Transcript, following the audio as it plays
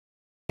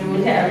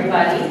afternoon to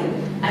everybody.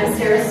 I'm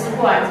Sarah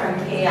Sewell. I'm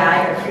from KI,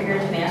 or Krieger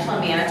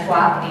International in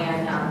Manitowoc,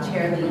 and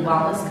chair of the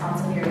Wellness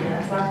Council here in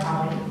Manitowoc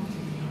County.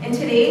 And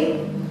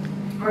today,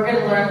 we're going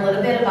to learn a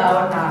little bit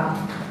about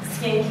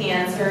skin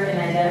cancer and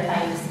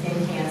identifying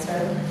skin cancer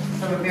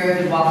from a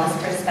very wellness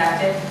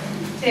perspective.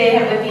 Today, I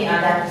have with me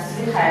Dr.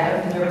 Susan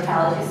Kyler, the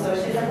Dermatology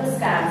Associate of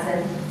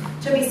Wisconsin.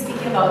 She'll be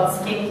speaking about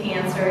skin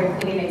cancer,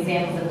 including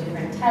examples of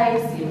different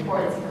types, the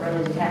importance of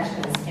early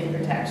detection, and skin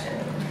protection.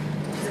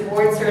 She's a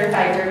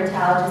board-certified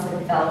dermatologist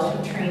and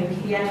fellowship-trained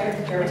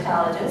pediatric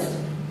dermatologist,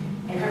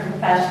 and her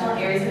professional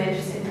areas of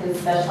interest include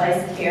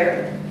specialized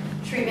care,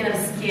 treatment of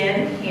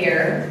skin,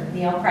 hair,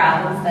 nail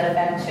problems that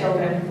affect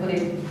children,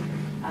 including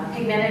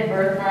pigmented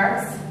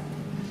birthmarks,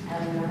 I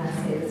don't know how to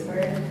say this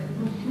word,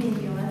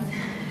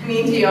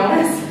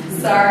 mangiomas,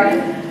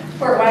 sorry,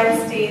 port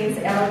wine stains,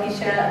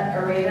 alopecia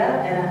areata,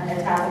 and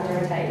atopic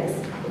dermatitis.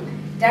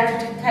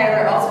 Dr.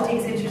 Kyler also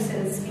takes interest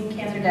in skin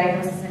cancer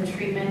diagnosis and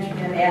treatment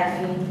of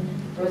acne,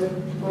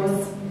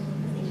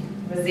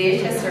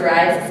 rosacea,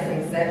 psoriasis,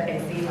 and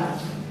eczema.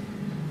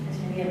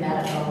 She's a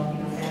medical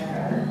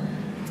background.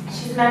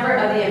 She's a member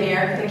of the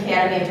American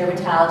Academy of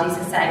Dermatology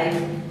Society,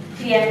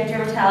 Pediatric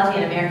Dermatology,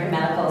 and American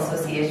Medical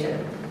Association.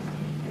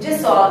 And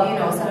just so all of you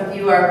know, some of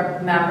you are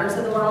members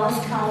of the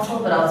Wellness Council,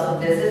 but also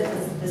visit.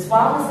 This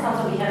Wellness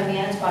Council we have in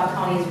Manitowoc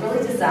County is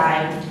really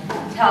designed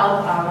to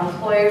help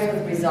employers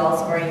with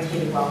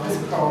results-oriented wellness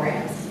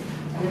programs.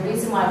 And the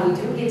reason why we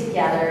do get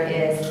together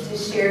is to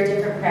share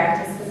different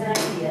practices and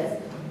ideas.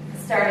 It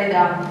started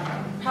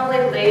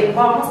probably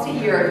almost a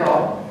year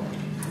ago.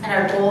 And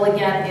our goal,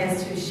 again,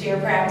 is to share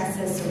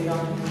practices so we don't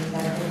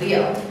reinvent the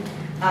wheel.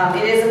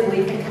 It is a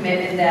belief and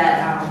commitment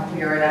that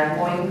we are an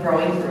ongoing,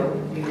 growing group.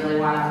 We really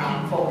want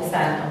to focus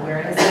on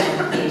awareness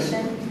and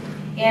education.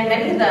 And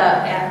many of the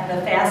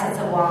facets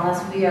of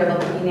wellness we are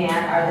looking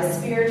at are the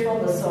spiritual,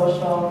 the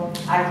social,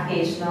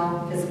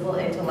 occupational, physical,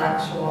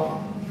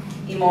 intellectual,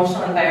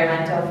 emotional,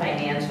 environmental,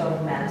 financial,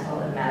 mental,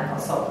 and medical.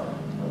 So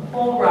the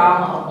whole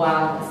realm of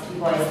wellness.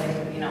 People always think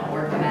of,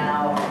 working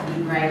out,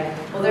 eating right.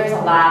 Well, there's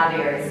a lot of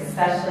areas,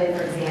 especially,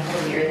 for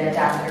example, the area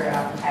that Dr.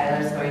 Kyler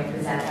is going to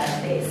present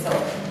on today. So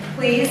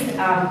please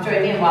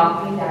join me in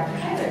welcoming Dr.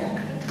 Kyler.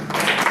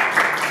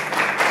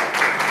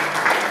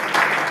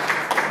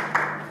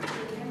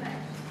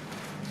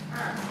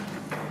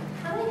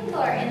 How many people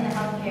are in the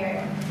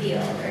healthcare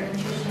field, or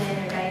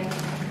nutrition, or diet,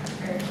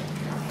 or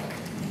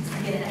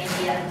get an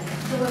idea?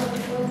 So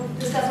we'll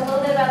discuss a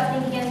little bit about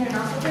skin cancer and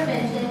also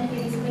prevention,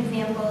 give you some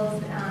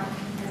examples as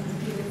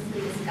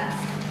previously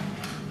discussed.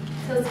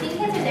 So skin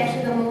cancer is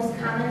actually the most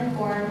common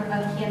form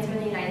of cancer in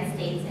the United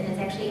States, and it's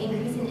actually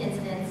increasing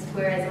incidence,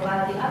 whereas a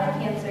lot of the other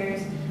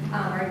cancers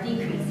are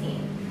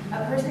decreasing.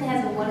 A person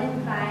has a 1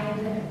 in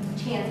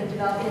 5 chance of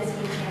developing a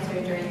skin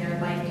cancer during their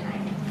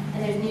lifetime.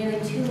 And there's nearly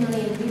 2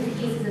 million new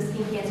cases of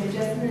skin cancer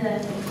just in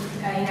the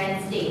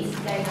United States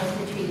diagnosed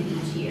and treated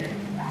each year.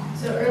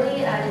 So early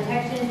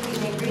detection and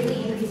treatment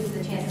greatly increases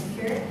the chance of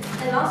cure,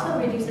 and it also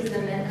reduces the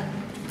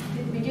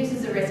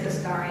risk of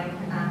scarring,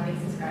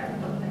 makes the scar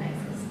look the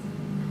nicest.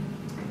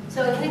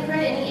 So it can occur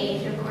at any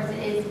age. Of course,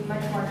 it is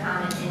much more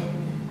common in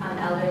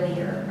elderly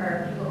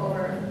or people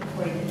over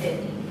 40 to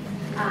 50.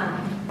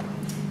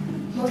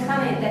 Most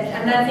common,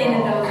 I'm not saying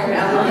that those are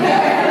elderly.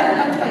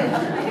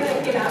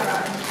 You're not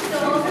wrong. So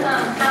most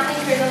commonly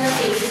occurs on the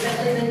face,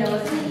 especially the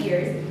nose and the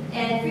ears,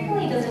 and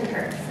frequently doesn't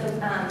hurt. So,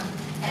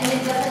 and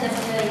it doesn't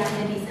necessarily have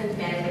to be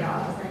symptomatic at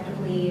all. It doesn't have to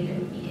bleed or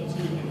be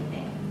itchy,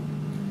 anything.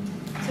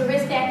 So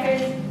risk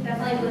factors,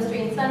 definitely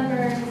blistering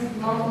sunburns,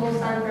 multiple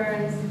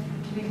sunburns,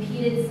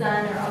 repeated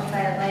sun or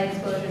ultraviolet light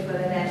exposures,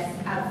 whether that's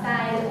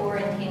outside or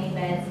in tanning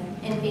beds,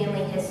 and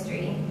family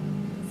history.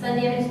 Sun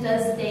damage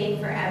does stay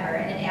forever,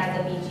 and it adds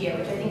up each year,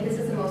 which I think this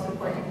is the most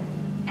important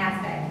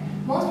aspect.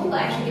 Most people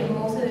actually get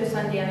most of their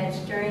sun damage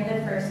during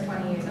the first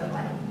 20 years of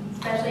life,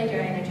 especially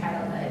during their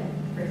childhood,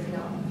 first,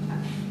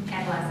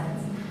 adolescence.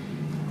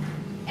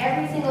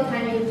 Every single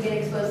time you get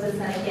exposed to the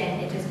sun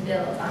again, it just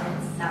builds on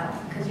itself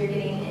because you're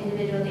getting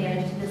individual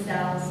damage to the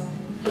cells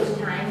each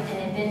time,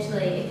 and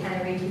eventually it kind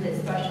of reaches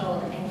its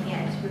threshold and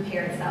can't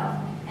repair itself,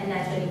 and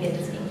that's when you get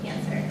the skin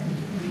cancer.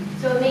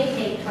 So it may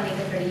take 20 to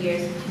 30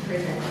 years to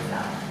present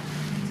itself.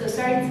 So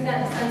starting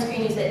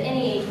sunscreen use at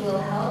any age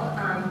will help.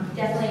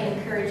 Definitely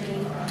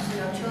encouraging,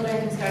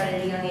 children to start at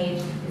a young age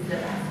is the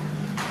best.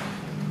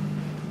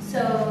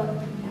 So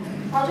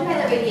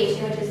ultraviolet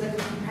radiation, which is the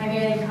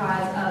primary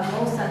cause of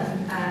most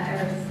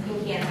skin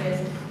cancers,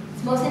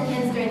 it's most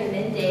intense during the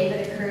midday, but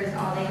occurs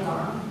all day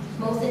long. It's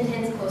most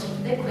intense close to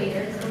the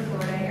equator, so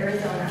Florida,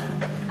 Arizona.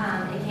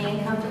 It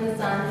can come from the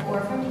sun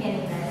or from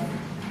tanning beds,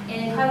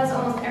 and it causes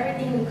almost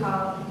everything we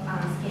call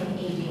skin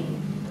aging.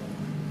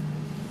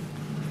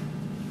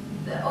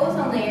 The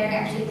ozone layer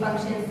actually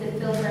functions to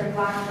filter and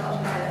block the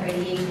ultraviolet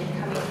radiation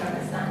coming from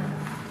the sun.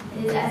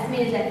 It is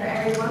estimated that for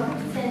every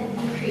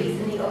 1% decrease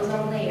in the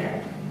ozone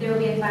layer, there will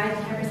be a 5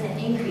 to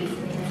 10% increase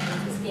in the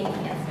incidence of skin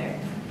cancer.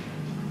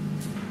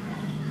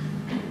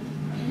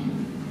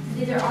 So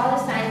these are all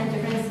the signs of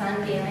different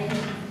sun damage.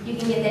 You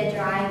can get that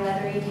dry,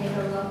 leathery type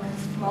of look,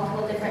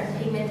 multiple different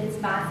pigmented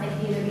spots that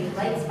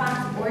light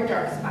spots or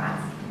dark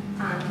spots,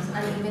 just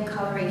uneven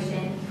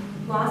coloration,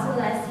 loss of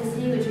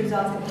elasticity, which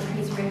results in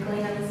increased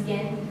wrinkling on the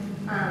skin,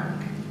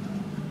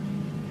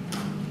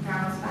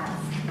 brown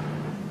spots.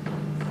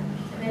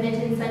 As I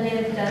mentioned, sun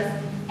damage does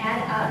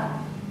add up,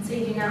 so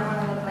you do not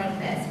want to look like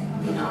this,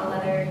 all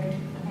leather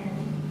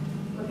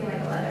and looking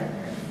like a leather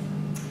curve.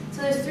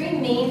 So there's three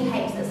main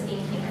types of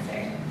skin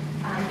cancer: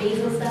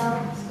 basal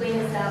cell,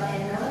 squamous cell,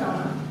 and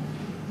melanoma.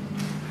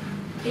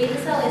 Basal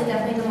cell is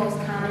definitely the most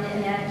common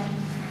in that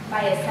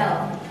by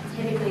itself.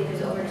 Typically,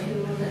 there's over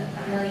 2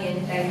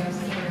 million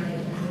diagnosed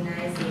annually in the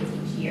United States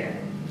each year.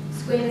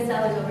 Squamous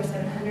cell is over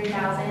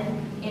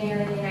 700,000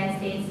 annually in the United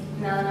States.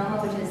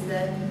 Melanoma, which is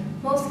the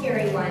most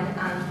scary one,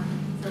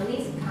 is the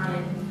least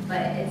common,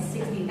 but it's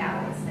 60,000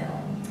 still.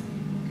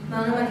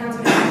 Melanoma accounts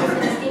for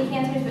 50% of skin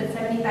cancers, but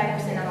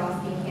 75% of all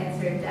skin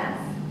cancer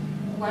deaths.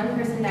 1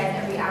 person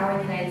dies every hour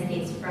in the United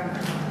States from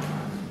melanoma.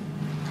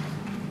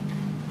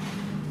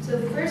 So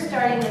first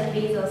starting with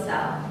basal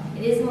cell.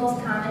 It is the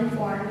most common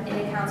form.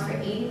 It accounts for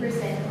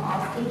 80% of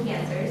all skin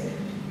cancers.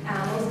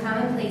 Most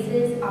common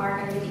places are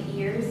going to be the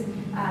ears,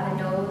 the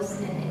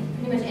nose, and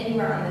pretty much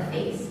anywhere on the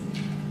face.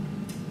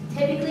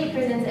 Typically it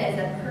presents as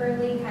a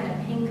pearly, kind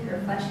of pink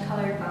or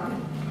flesh-colored bump.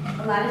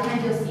 A lot of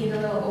times you'll see the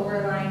little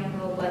overlying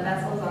little blood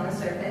vessels on the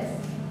surface.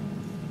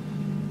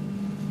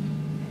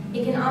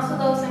 It can also,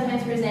 though,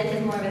 sometimes present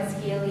as more of a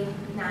scaly,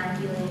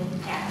 non-healing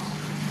patch.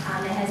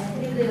 It has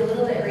typically a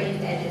little bit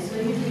raised edges, so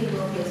usually you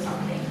will feel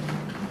something.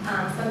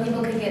 Some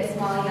people could get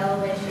small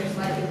yellowish or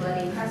slightly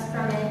bloody crust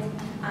from it.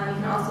 You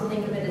can also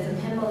think of it as a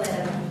pimple that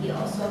doesn't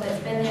heal. So if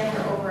it's been there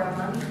for over a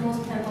month,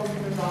 most pimples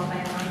can resolve by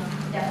a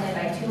month, definitely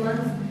by 2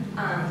 months.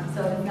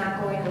 So if it's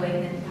not going away,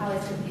 then it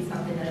probably should be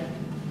something to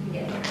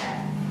get looked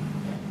at.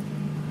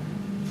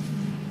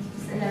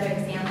 Just another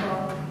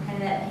example, kind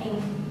of that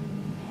pink,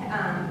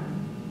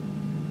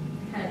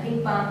 kind of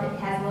pink bump. It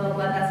has little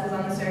blood vessels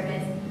on the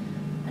surface.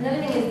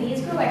 Another thing is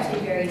these grow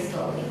actually very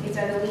slowly. These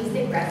are the least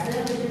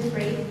aggressive, which is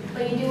great,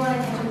 but you do want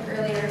to catch them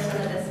earlier so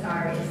that the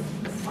scar is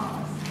the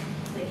smallest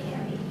they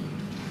can be.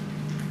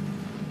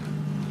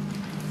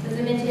 So as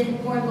I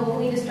mentioned, more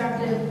locally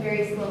destructive,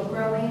 very slow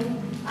growing.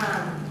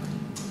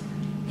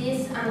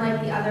 This,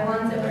 unlike the other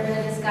ones that we're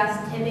going to discuss,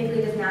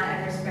 typically does not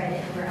ever spread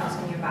anywhere else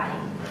in your body.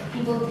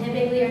 People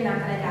typically are not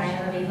going to die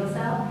of a basal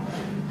cell.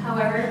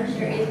 However,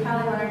 there is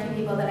probably 1 or 2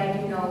 people that I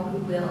do know who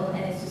will,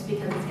 and it's just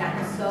because it's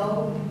gotten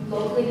so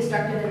locally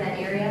destructive in that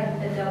area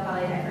that they'll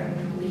probably die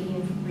from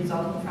bleeding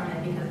resulting from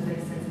it because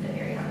it's a sensitive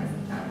area on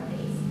the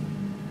face.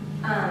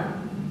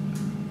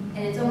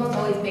 And it's almost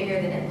always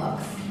bigger than it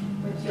looks,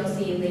 which you'll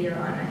see later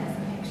on. I have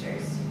some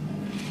pictures.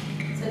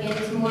 So again,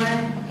 just more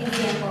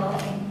example.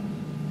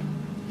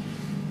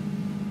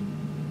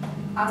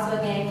 Also,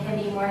 again, it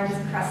can be more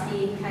just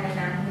crusty, kind of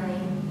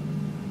non-healing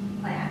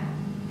plaque.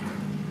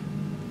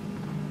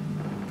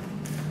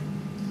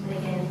 And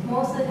again,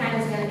 most of the time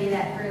it's going to be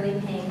that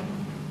pearly pink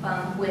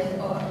bump with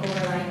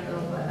overlying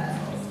little blood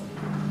vessels.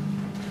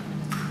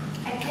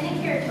 Actinic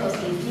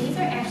keratoses, these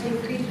are actually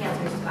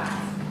precancer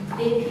spots.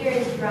 They appear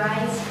as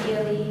dry,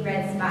 scaly,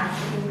 red spots.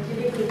 You can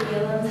typically feel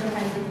them,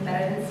 sometimes even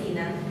better than see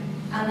them.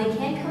 They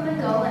can come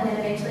and go, and then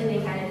eventually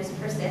they kind of just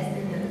persist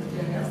and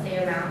then they'll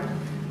stay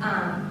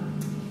around.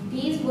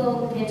 These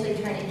will potentially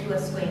turn into a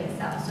squamous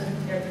cell, so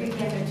they're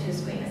precancer to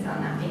squamous cell,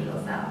 not basal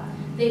cell.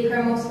 They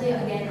occur mostly,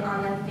 again,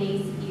 on the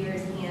face,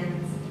 ears,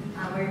 hands,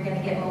 where you're going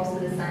to get most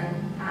of the sun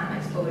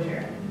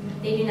exposure.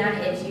 They do not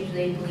itch,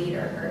 usually bleed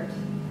or hurt.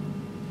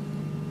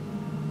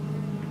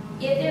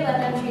 If they're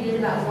left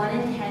untreated, about 1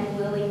 in 10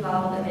 will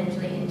evolve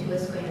eventually into a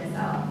squamous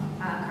cell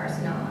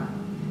carcinoma.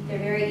 They're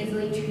very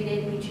easily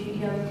treated. We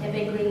treat them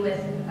typically with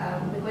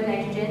liquid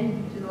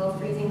nitrogen, which is a little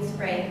freezing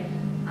spray.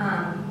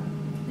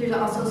 There's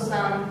also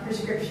some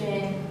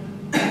prescription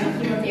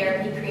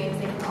chemotherapy creams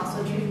that can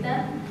also treat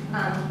them.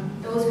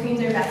 Those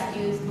creams are best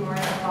used more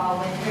in the fall,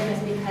 winter,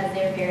 just because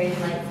they're very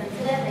light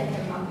sensitive and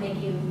can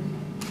make you,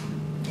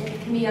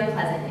 it can be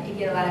unpleasant. You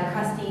get a lot of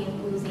crusty,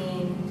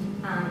 oozing,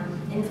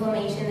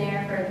 inflammation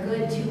there for a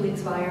good 2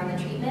 weeks while you're on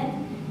the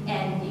treatment,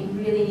 and you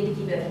really need to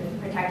keep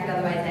it protected,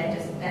 otherwise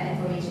that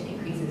inflammation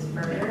increases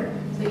further.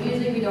 So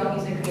usually we don't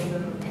use the creams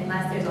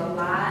unless there's a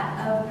lot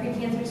of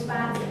precancer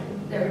spots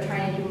that we're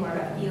trying to do more of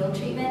a field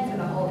treatment for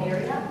the whole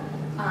area,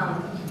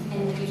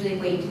 and we usually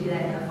wait to do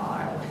that in the fall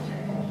or winter.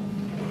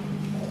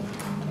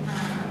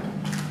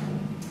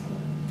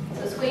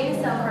 So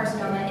squamous cell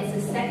carcinoma is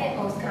the second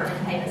most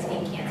common type of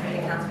skin cancer.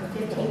 It accounts for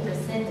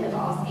 15% of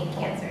all skin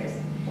cancers.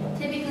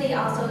 Typically,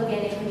 also,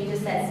 again, it can be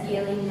just that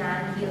scaly,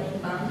 non-healing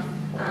bump.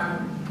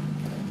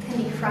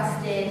 Can be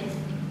crusted.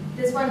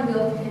 This one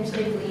will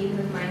potentially bleed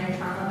with minor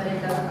trauma, but it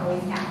doesn't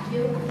always have to.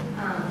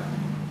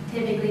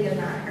 Typically does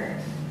not hurt.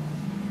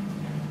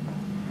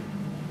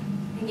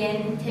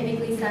 Again,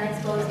 typically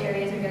sun-exposed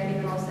areas are going to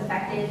be the most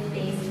affected: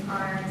 face,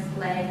 arms,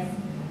 legs,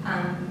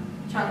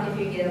 trunk if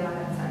you get a lot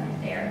of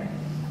sun there.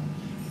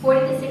 40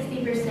 to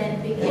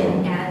 60%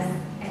 begin as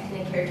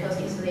actinic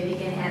keratoses, so they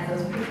begin as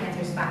those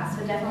precancer spots.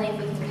 So definitely if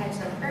we can catch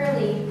them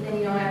early, then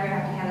you don't ever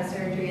have to have a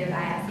surgery or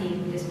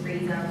biopsy. We just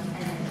freeze them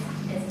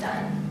and it's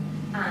done.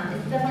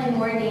 It's definitely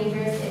more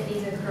dangerous if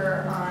these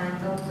occur on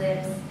the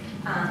lips,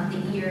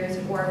 the ears,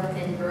 or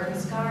within burn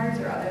scars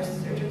or other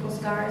surgical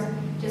scars,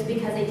 just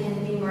because they tend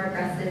to be more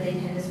aggressive, they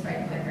tend to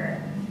spread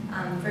quicker.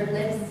 For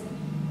lips,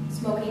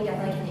 smoking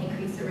definitely can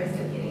increase the risk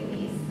of getting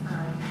these.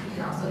 You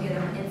can also get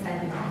them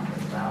inside the mouth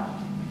as well.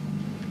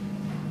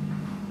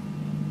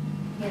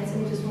 And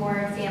some just more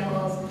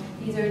examples.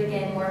 These are,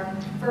 again, more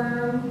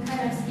firm,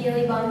 kind of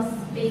scaly bumps.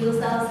 Basal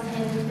cells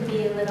tend to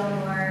be a little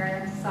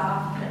more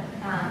soft.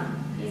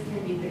 These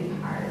can be pretty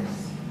hard.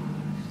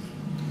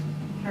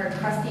 Or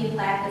crusty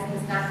plaque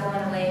that's not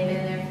going away,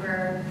 been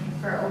there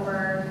for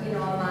over, a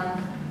month.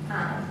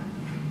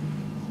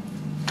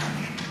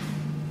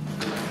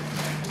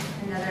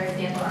 Another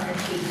example on the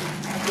cheek.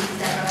 I see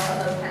several of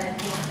those kind of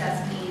pink,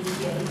 dusty,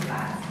 scaly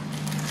spots.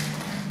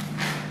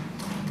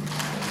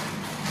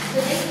 So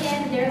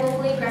they're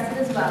locally aggressive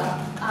as well,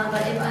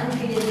 but if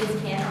untreated,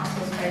 these can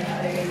also spread to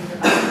other areas of the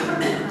body.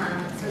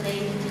 So they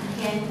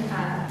can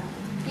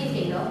be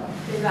fatal.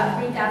 There's about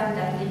 3,000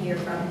 deaths a year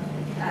from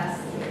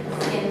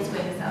skin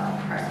squamous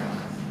cell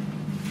carcinomas.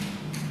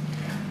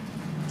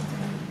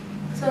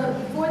 So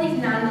for these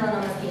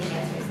non-melanoma skin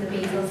cancers, the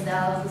basal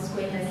cells, the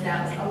squamous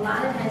cells, a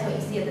lot of times what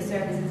you see at the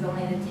surface is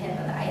only the tip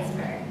of the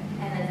iceberg,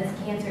 and then this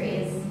cancer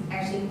is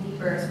actually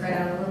deeper, spread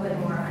out a little bit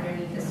more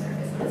underneath the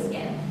surface of the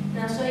skin. And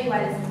I'll show you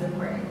why this is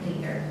important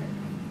later.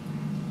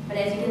 But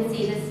as you can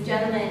see, this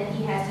gentleman,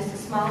 he has just a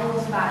small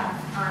little spot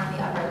on the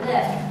upper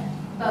lip,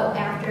 but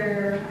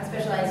after a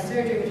specialized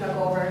surgery, which I'll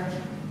go over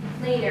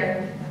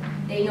later,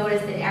 they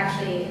noticed it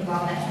actually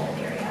involved that whole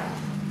area.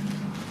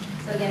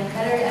 So again,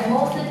 and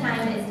most of the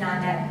time it's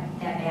not that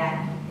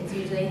bad. It's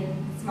usually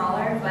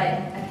smaller,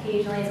 but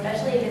occasionally,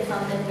 especially if it's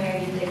something where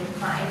you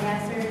decline to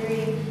have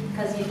surgery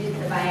because you did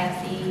the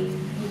biopsy,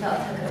 you felt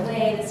it took it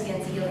away, the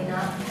skin's healing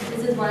up.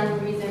 This is one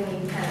reason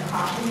we kind of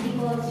caution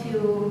people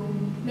to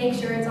make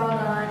sure it's all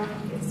gone,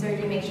 get the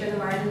surgery, make sure the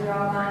margins are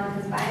all gone,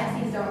 because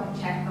biopsies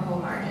don't check the whole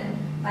margin.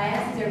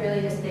 Biopsies are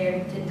really just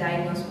there to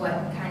diagnose what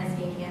kind of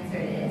skin cancer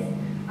it is.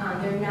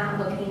 They're not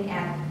looking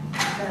at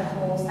the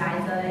whole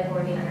size of it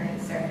or the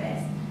underneath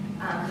surface,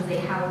 because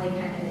they kind of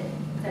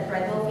the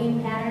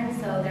Breadloafing pattern,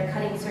 so they're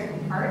cutting certain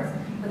parts,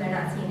 but they're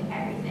not seeing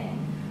everything.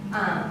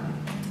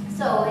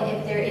 So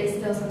if there is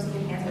still some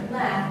skin cancer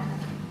left,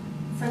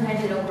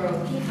 sometimes it'll grow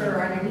deeper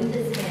or underneath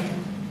the skin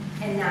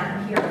and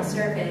not appear on the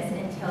surface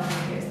until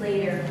some years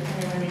later,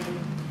 and then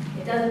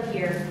when it does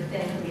appear,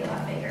 then it can be a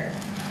lot bigger.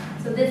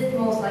 So this is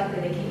most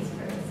likely the case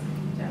for this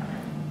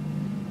gentleman.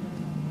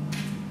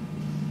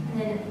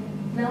 And then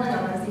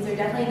melanomas, these are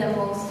definitely the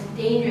most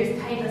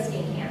dangerous type of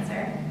skin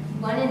cancer.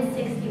 1 in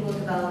 60 will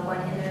develop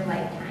one in their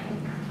lifetime.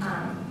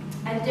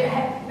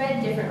 I've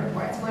read different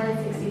reports, 1 in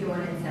 60 to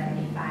 1 in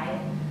 75.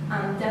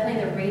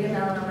 Definitely the rate of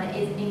melanoma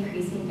is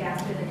increasing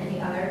faster than any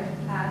other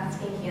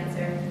skin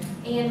cancer,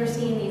 and we're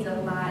seeing these a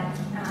lot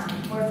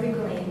more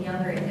frequently in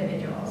younger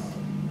individuals.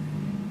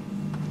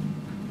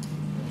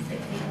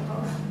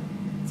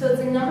 So it's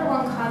the #1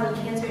 cause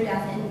of cancer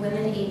death in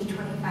women aged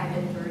 25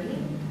 to 30.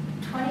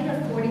 20 to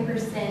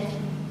 40%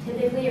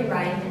 typically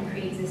arise in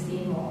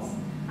pre-existing moles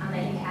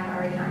that you have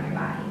already on your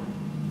body.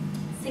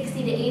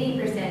 60 to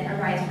 80%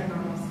 arise from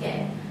normal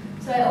skin.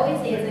 So I always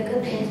say it's a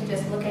good thing to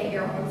just look at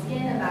your own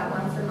skin about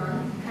once a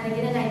month, kind of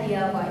get an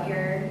idea of what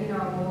your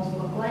moles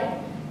look like.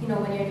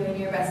 When you're doing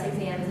your breast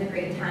exam is a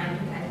great time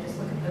to kind of just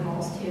look at the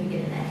moles too,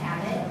 get in that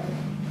habit.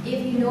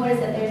 If you notice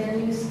that there's a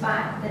new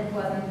spot that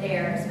wasn't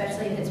there,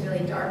 especially if it's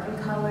really dark in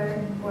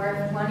color, or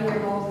if one of your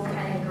moles is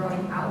kind of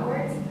growing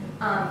outwards,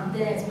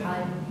 then it's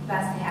probably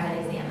best to have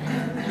it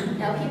examined.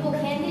 Now, people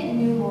can get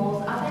new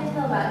moles up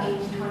until about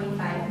age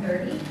 25,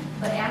 30,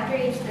 but after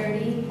age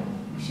 30,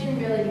 you shouldn't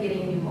really be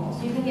getting new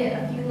moles. You can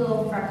get a few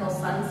little freckle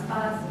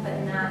sunspots, but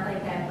not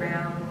like that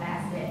brown,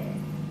 classic,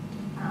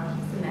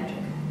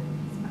 symmetric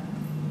spot.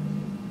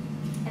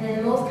 And then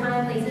the most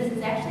common places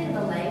is actually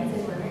the legs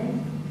in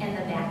women and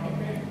the back in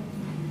men.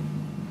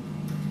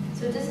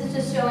 So this is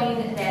just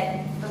showing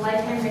that the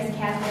lifetime risk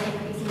has been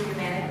increasing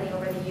dramatically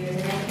over the years.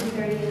 In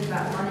 1930, it was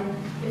about 1 in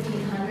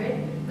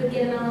 1,500 would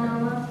get a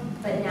melanoma,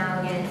 but now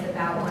again it's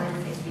about 1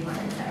 in 60, 1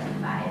 in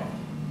 75.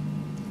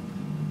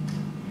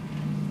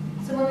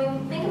 So when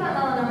we think about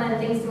melanoma and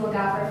things to look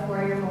out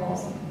for your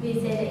moles, we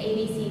say the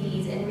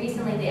ABCDs, and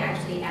recently they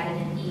actually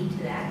added an E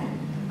to that.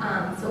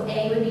 So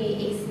A would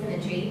be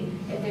asymmetry.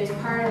 If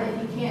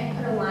you can't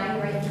put a line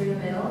right through the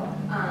middle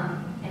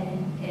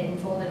and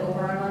fold it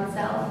over on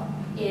oneself,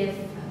 if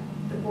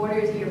the border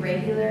is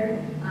irregular,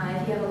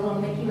 if you have a little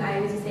I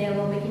used to say a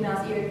little Mickey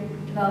Mouse ear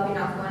developing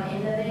off one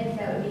end of it,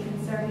 that would be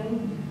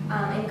concerning.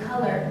 And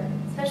color,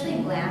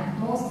 especially black.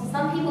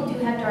 Some people do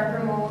have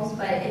darker moles,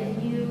 but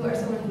if you are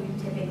someone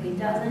who typically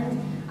doesn't,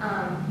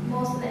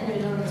 most of the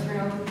individuals in this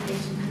room, they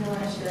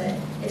should.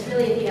 It's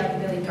really if you have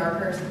really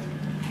darker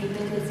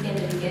pigmented skin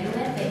to begin with,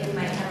 that you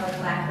might have a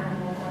blacker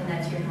mole, and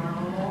that's your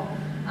normal mole.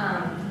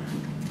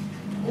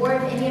 Or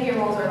if any of your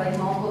moles are like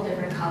multiple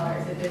different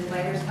colors, if there's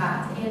lighter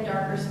spots and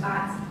darker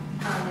spots,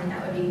 then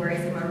that would be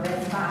worrisome, or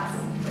red spots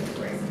would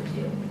be worrisome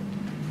too.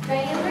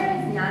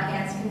 Diameter is not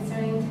as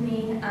concerning to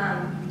me,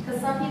 because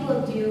some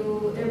people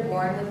they're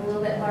born with a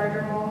little bit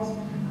larger moles.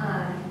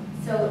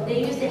 So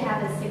they used to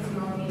have a 6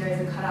 millimeter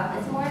as a cutoff.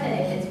 It's more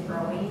that if it's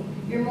growing.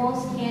 Your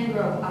moles can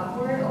grow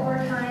upward over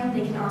time.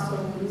 They can also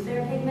lose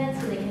their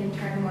pigment, so they can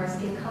turn more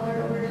skin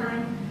colored over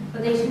time,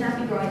 but they should not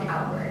be growing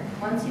outward.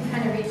 Once you've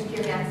kind of reached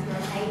your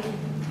maximum height,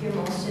 your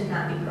moles should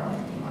not be growing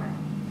anymore.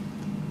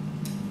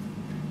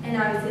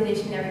 And obviously they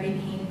should never be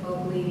painful,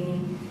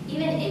 bleeding,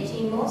 even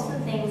itching. Most of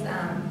the things,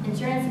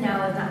 insurance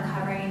now is not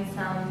covering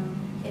some,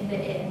 if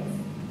it is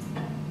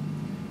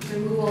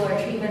removal or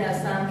treatment of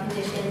some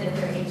conditions if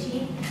they're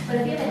itchy. But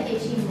if you have an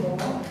itchy mole,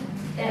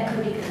 that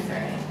could be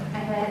concerning.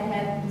 I've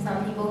had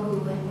some people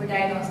who were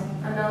diagnosed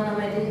with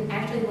melanoma. It didn't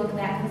actually look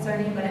that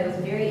concerning, but it was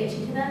very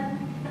itchy to them.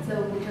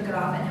 So we took it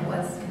off and it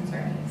was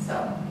concerning.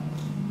 So,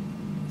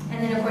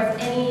 and then of course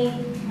any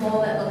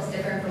mole that looks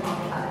different from all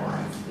the other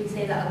ones. We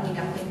say the ugly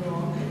duckling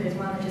mole if there's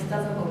one that just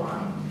doesn't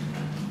belong.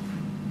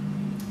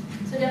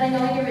 So definitely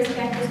knowing your risk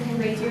factors can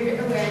raise your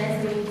awareness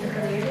and lead to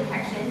earlier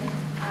detection.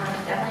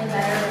 Definitely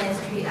better when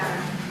it's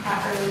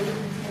caught early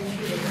and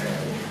treated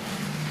early.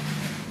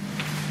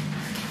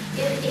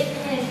 It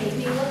penetrates.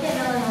 We look at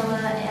melanoma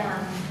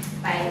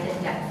by the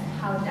depth,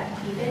 how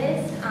deep it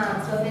is.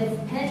 So if it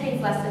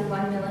penetrates less than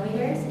 1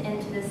 millimeter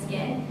into the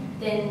skin,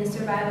 then the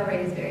survival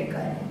rate is very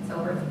good. It's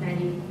over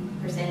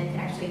 90%,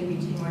 actually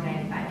reaching more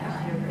 95 to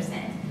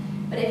 100%.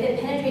 But if it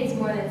penetrates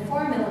more than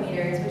 4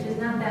 millimeters, which is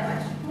not that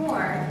much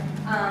more,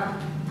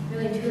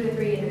 really 2 and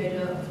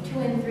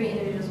 3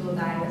 individuals will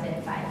die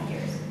within 5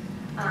 years.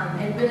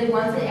 And really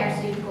once it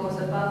actually goes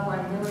above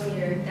 1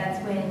 millimeter, that's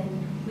when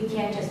we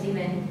can't just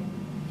even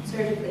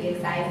surgically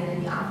excise it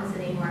in the office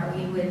anymore.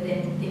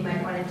 They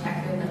might want to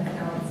check their lymph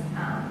nodes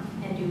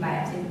and do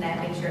biopsies of that,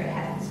 make sure it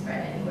hasn't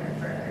spread anywhere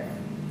further.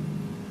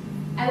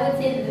 I would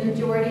say that the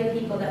majority of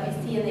people that we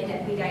see and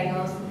we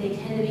diagnose, they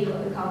tend to be what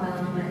we call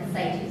melanoma in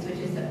situ, which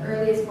is the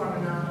earliest form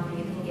of melanoma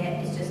you can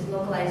get. It's just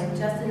localized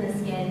just in the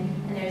skin,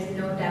 and there's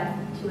no depth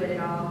to it at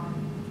all.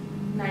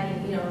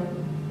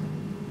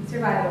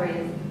 Survival rate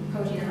is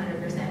approaching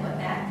 100% with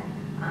that.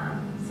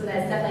 So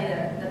that's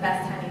definitely the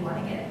best time you want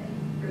to get it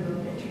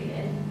removed and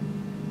treated.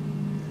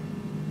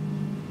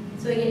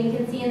 So again, you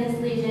can see in this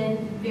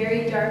lesion,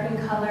 very dark in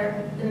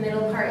color. The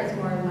middle part is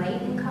more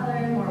light in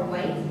color, more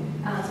white.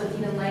 So it's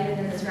even lighter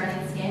than the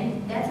surrounding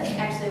skin. That's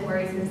actually a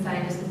worrisome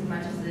sign just as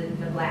much as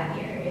the black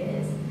area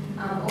is.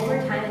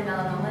 Over time in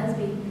melanomas,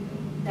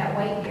 that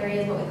white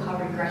area is what we call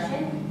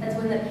regression. That's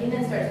when the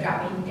pigment starts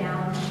dropping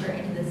down deeper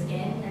into the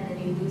skin, and then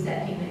you lose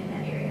that pigment in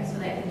that area. So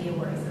that can be a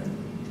worrisome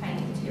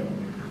finding too.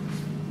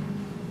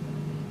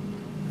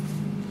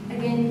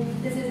 Again,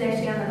 this is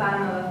actually on the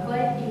bottom of a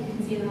foot. You can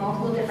see the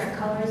multiple different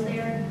colors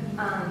there.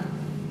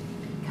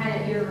 Kind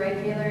of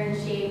irregular in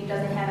shape,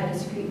 doesn't have a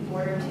discrete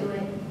border to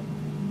it.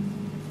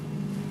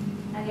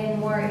 Again,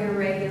 more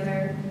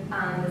irregular.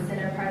 The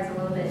center part is a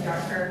little bit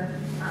darker.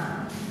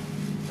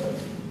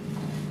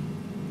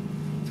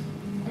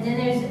 And then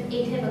there's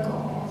atypical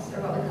moles, or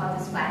what we call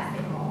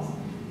dysplastic moles.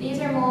 These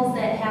are moles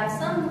that have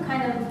some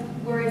kind of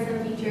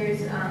worrisome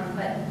features,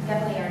 but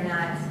definitely are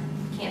not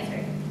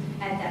cancer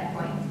at that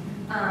point.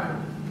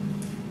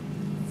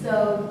 So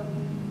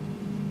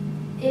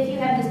if you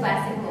have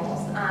dysplastic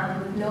moles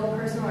with no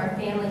personal or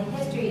family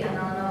history of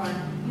melanoma,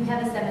 you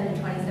have a 7 to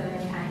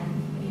 27 time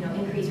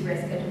increased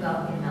risk of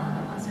developing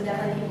melanoma. So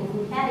definitely people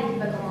who had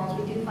atypical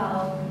moles, we do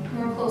follow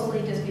more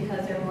closely just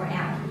because they're more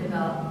apt to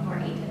develop more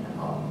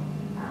atypical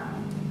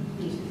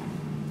lesions.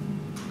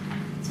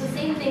 So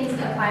same things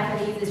apply for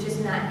these, it's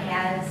just not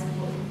as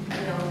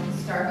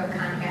stark of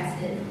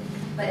contrasted.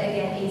 But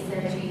again,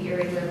 asymmetry,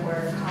 irregular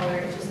border, color,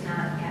 it's just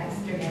not as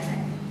dramatic.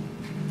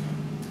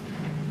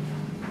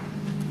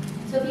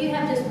 So if you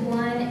have just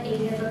one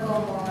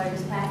atypical mole or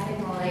dysplastic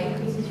mole, it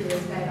increases your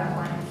risk by about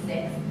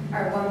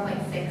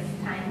 1.6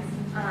 times.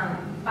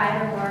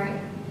 5 or more,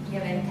 you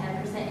have a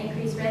 10%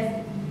 increased risk.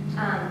 20% of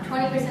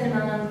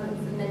melanomas, as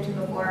mentioned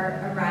before,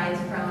 arise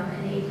from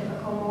an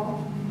atypical mole,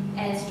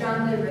 and it's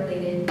strongly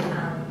related.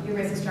 Your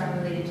risk is strongly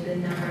related to the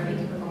number of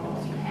atypical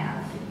moles you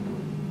have.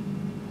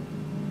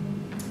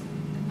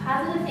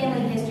 Positive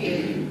family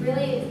history,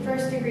 really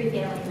first-degree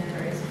family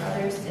members,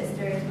 brothers,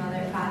 sisters,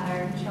 mother,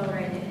 father,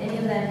 children. If any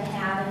of them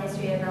have a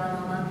history of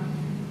melanoma,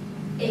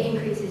 it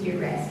increases your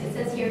risk. It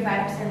says here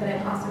 5%, but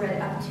I've also read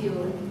up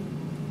to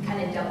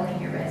kind of doubling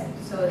your risk.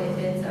 So if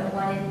it's a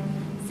 1 in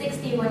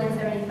 60, 1 in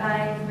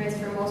 75 risk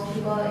for most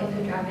people, it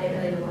could drop it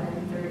really to 1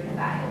 in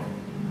 35.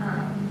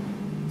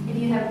 If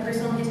you have a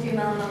personal history of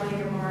melanoma,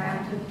 you're more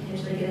apt to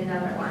potentially get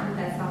another one.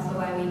 That's also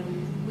why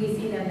we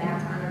see them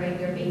back on a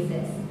regular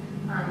basis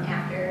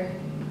after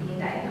being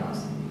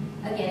diagnosed.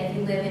 Again, if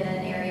you live in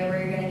an area where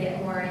you're going to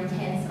get more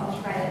intense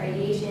ultraviolet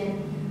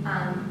radiation,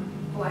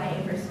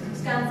 Hawaii versus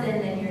Wisconsin,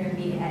 then you're going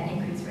to be at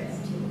increased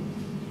risk too.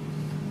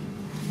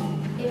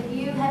 If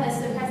you have a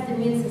suppressed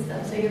immune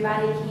system, so your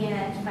body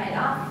can't fight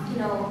off,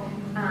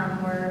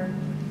 or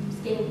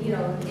skin,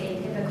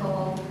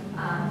 atypical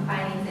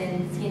findings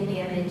and skin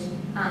damage,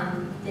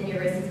 then your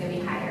risk is going to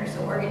be higher.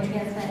 So organ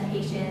transplant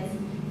patients,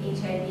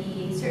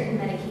 HIV, certain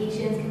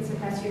medications can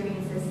suppress your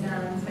immune system,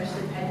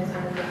 especially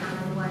prednisone is a common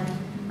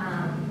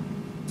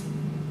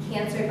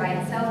cancer by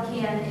itself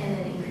can, and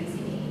then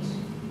increasing age.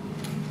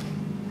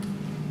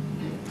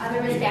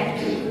 Other risk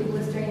factors include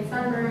blistering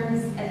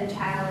sunburns as a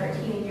child or a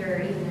teenager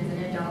or even as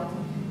an adult.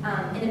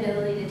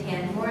 Inability to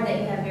tan more, that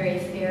you have very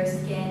fair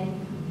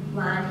skin,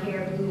 blonde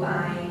hair, blue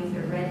eyes,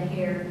 or red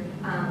hair,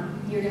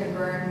 you're going to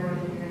burn more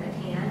than you're going to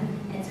tan,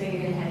 and so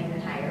you're going to have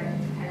even higher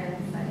kind of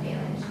sun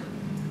damage.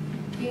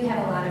 If you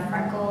have a lot of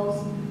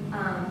freckles,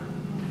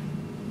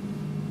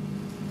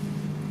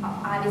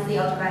 obviously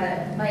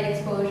ultraviolet light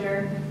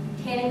exposure,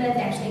 tanning beds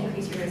actually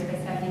increase your risk by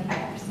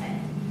 75%.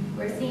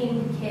 We're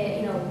seeing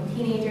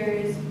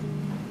teenagers,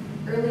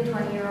 early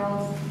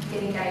 20-year-olds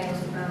getting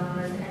diagnosed with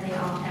melanomas, and they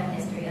all have a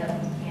history of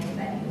tanning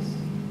bed use.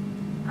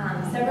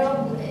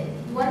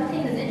 One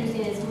thing that's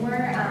interesting is more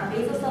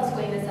basal cell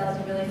squamous cells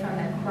are really from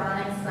the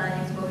chronic sun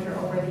exposure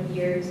over the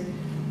years,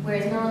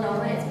 whereas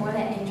melanoma, it's more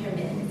that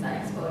intermittent sun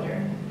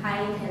exposure,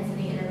 high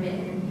intensity,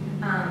 intermittent.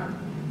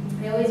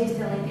 They always used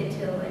to link it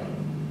to like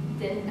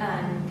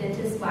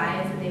dentist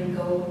wives, and they would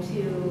go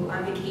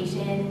on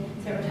vacation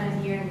several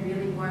times a year in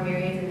really warm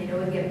areas, and they'd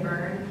always get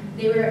burned.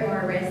 They were at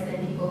more risk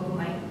than people who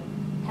might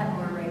have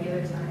more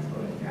regular sun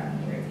exposure throughout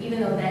the years,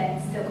 even though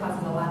that still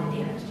causes a lot of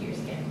damage to your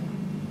skin.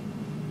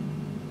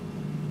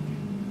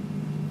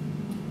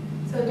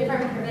 So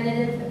different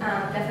preventative,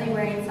 definitely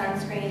wearing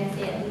sunscreen, I'd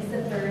say at least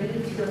a 30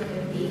 to a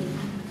 50.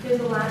 There's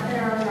a lot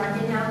that are on the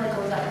market now that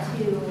goes up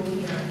to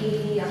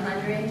 80,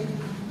 100.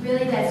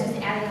 Really, that's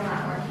just adding a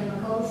lot more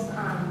chemicals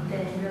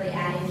than really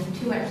adding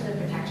too much to the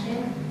protection.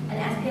 An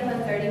SPF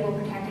of 30 will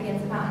protect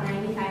against about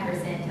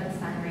 95% of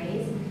sun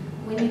rays.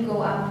 When you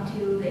go up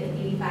to the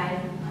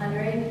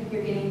 8500,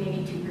 you're getting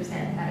maybe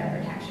 2% better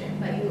protection,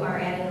 but you are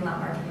adding a lot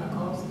more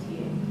chemicals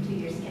to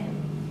your skin.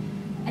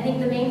 I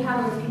think the main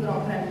problem is people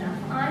don't put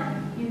enough on.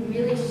 You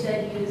really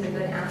should use a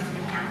good ounce and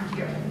a half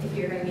if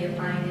you're going to be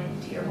applying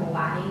it to your whole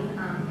body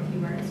if you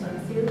wear a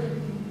swimsuit.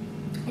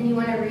 And you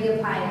want to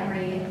reapply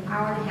every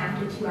hour and a half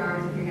to 2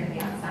 hours if you're going to be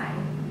outside.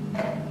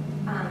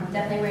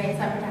 Definitely wearing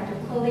sun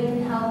protective clothing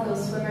can help.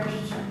 Those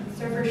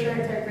surfer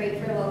shirts are great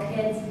for little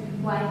kids,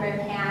 wide brim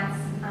hats,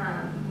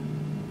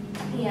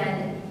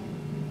 and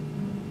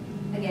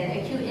again,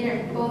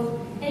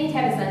 any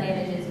type of sun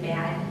damage is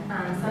bad.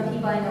 Some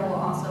people I know will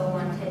also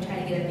want to try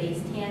to get a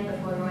base tan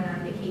before going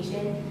on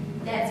vacation.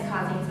 That's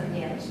causing some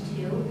damage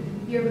too.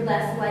 You're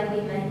less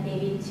likely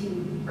maybe to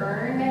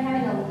burn by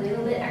having a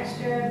little bit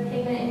extra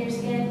pigment in your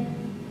skin,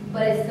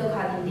 but it's still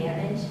causing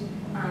damage.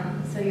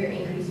 So you're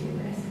increasing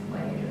your risk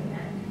when you're doing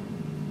that.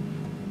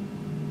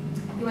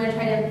 You want to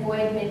try to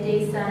avoid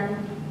midday sun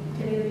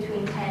to be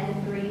between 10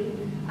 and 3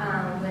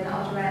 when the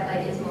ultraviolet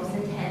light is most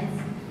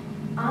intense.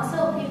 Also,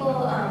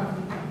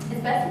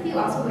 it's best if you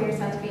also wear your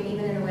sunscreen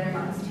even in the winter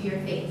months to your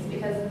face,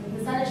 because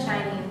the sun is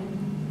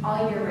shining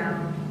all year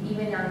round.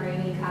 Even on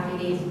rainy, cloudy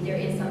days, there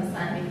is some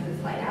sun because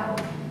it's light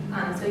out.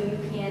 So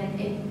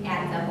it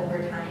adds up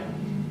over time.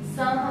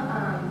 Some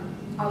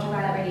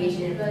ultraviolet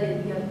radiation,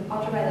 you have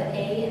ultraviolet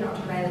A and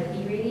ultraviolet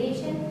B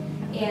radiation,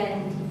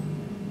 and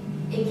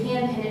it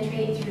can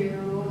penetrate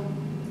through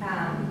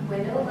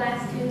window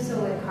glass too,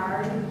 so with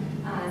cars.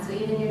 So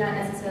even you're not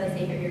necessarily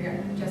safe if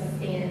you're just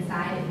staying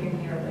inside. If you're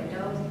near a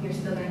window, you're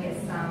still going to get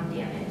some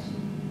damage.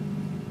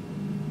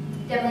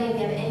 Definitely, if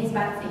you have any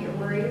spots that you're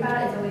worried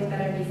about, it's always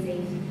better to be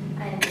safe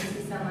and to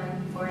see someone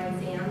for an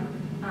exam.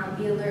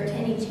 Be alert to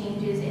any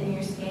changes in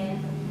your skin.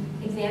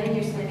 Examine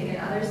your significant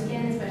other's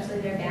skin,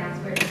 especially their backs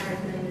where it's hard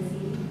for them to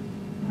see.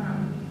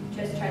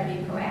 Just try to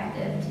be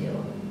proactive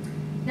too.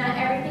 Not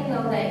everything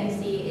though that you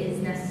see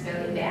is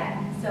necessarily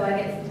bad. So I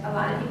get a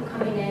lot of people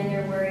coming in,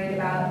 they're worried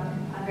about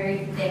a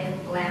very thick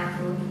black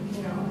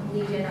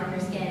lesion on their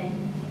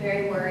skin,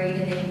 very worried,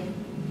 and they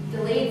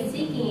delayed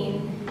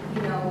seeking,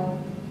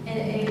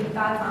 any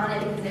thoughts on it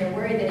because they're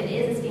worried that it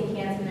is a skin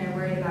cancer and they're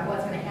worried about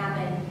what's going to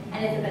happen.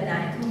 And it's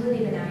a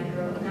completely benign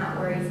growth, not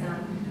worrisome.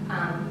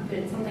 But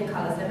it's something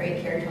called a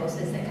seborrheic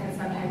keratosis that can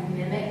sometimes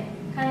mimic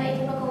kind of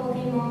atypical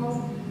looking moles.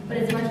 But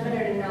it's much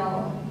better to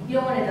know. You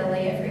don't want to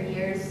delay it for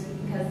years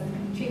because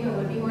treatment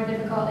would be more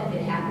difficult if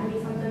it happened to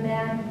be something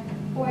bad.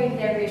 Or you could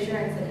have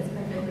reassurance that it's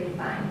perfectly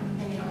fine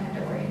and you don't have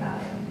to worry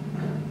about it.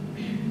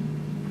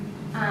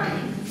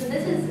 So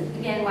this is,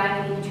 again,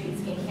 why we need to treat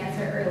skin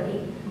cancer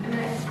early. I'm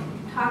going to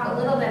talk a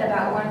little bit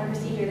about one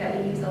procedure that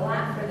we use a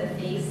lot for the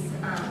face,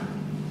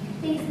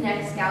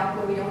 neck, scalp,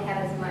 where we don't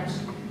have as much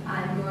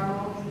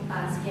normal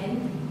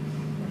skin.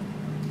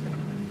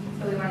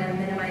 So we want to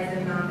minimize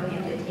the amount that we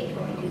have to take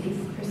when we do these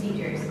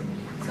procedures.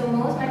 So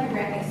Mohs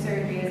micrographic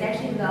surgery was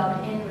actually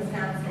developed in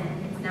Wisconsin.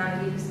 It's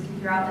now used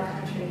throughout the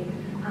country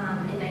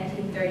in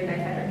 1930 by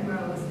Frederick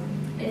Mohs.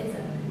 It's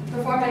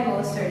performed by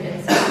Mohs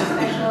surgeons. So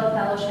special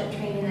fellowship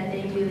training that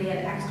they do, they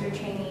have extra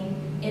training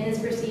in this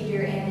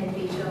procedure and in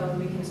facial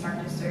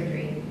reconstructive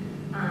surgery.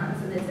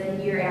 So that's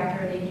a year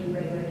after they do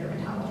regular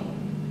dermatology.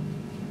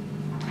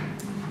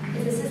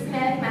 It's a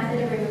systematic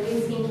method of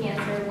removing skin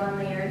cancer one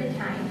layer at a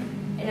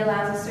time. It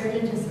allows a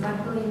surgeon to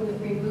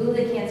selectively remove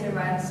the cancer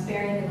while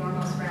sparing the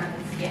normal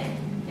surrounding skin,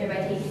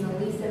 thereby taking the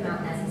least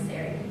amount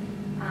necessary.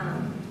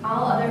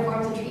 All other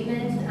forms of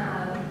treatment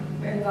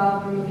involve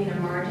involve removing a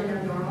margin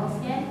of normal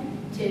skin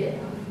to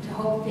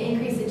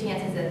increase the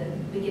chances that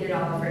we get it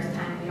all the first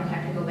time. We don't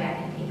have to go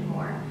back and take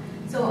more.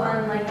 So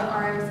on like the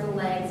arms, the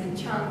legs, and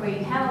trunk, where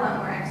you have a lot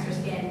more extra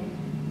skin,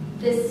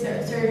 this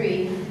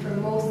surgery, for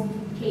most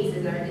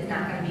cases, is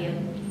not going to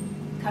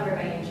be covered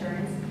by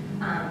insurance,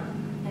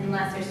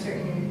 unless there's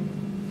certain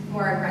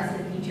more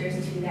aggressive features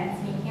to that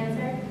skin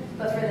cancer.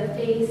 But for the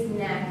face,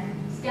 neck,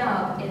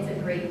 scalp, it's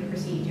a great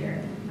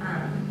procedure.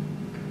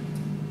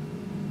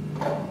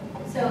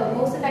 So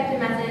most effective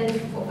methods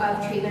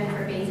of treatment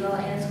for basal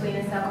and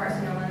squamous cell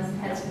carcinomas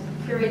has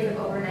cure rates of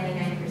over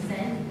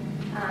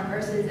 99%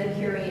 versus a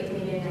cure rate of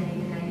maybe 90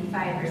 to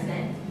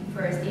 95%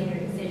 for a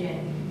standard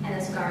excision, and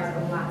the scar is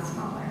a lot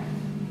smaller.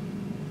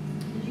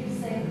 Did you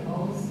say the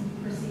Bose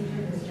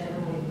procedure is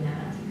generally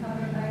not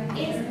covered by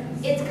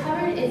insurance?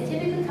 It's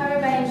typically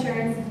covered by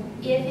insurance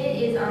if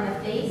it is on the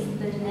face,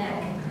 the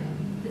neck,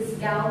 the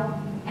scalp.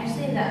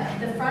 Actually,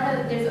 the front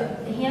of there's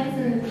the hands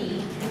and the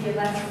feet. If you have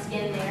less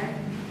skin there,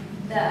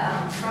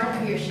 the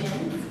front of your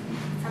shins.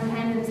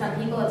 Sometimes in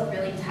some people it's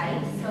really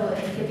tight, so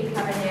it could be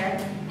covered there.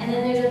 And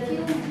then there's a few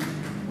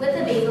with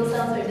the basal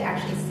cells. There's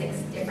actually 6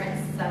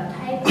 different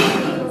subtypes of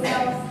basal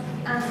cells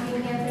on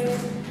skin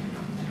cancers.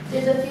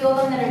 There's a few of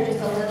them that are just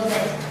a little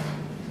bit.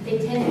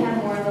 They tend to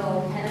have more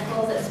little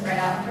tentacles that spread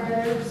out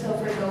further. So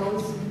for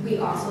those, we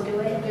also do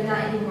it. They're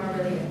not any more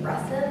really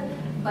aggressive,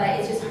 but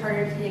it's just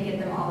harder to get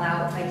them all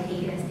out by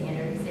taking a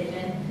standard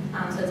excision.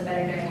 So it's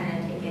better to kind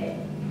of take it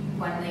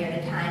one layer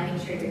at a time,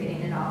 make sure you're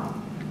getting it all.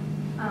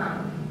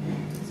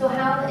 So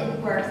how it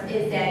works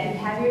is that you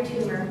have your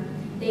tumor,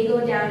 they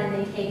go down and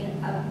they take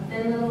a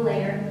thin little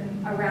layer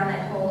around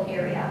that whole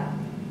area.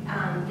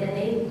 Then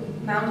they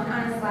mount it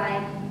on a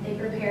slide, they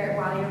prepare it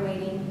while you're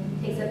waiting.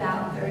 It takes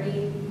about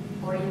 30,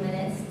 40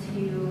 minutes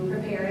to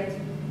prepare it.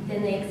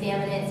 Then they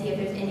examine it, see if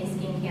there's any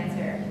skin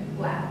cancer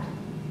left.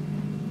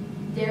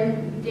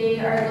 They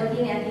are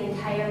looking at the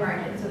entire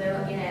margin, so they're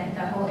looking at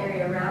the whole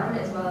area around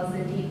as well as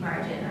the deep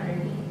margin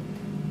underneath.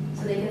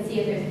 So they can see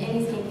if there's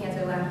any skin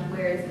cancer left,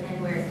 where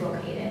it's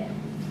located.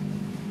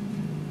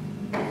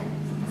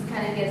 This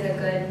kind of gives a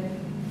good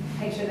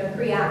picture of the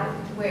pre-op,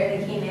 where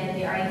they came in,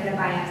 they already had a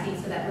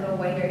biopsy, so that little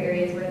whiter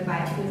area is where the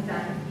biopsy was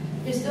done.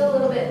 There's still a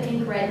little bit of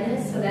pink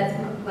redness, so that's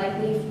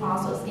likely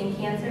also skin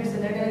cancer, so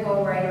they're going to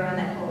go right around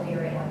that whole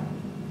area.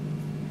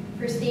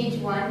 For stage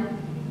 1,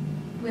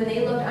 when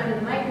they looked under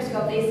the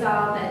microscope, they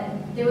saw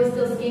that there was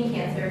still skin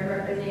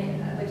cancer,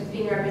 which is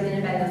being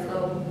represented by those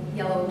little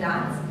yellow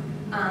dots,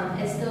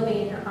 as still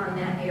being on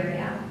that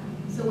area.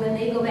 So when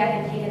they go back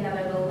and take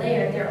another little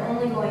layer, they're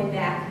only going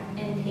back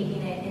and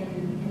taking it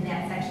in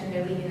that section.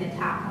 They're leaving the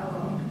top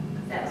alone,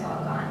 because that was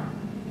all gone.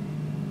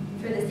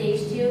 For the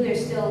stage 2,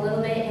 there's still a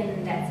little bit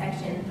in that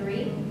section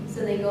 3,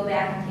 so they go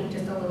back and take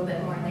just a little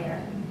bit more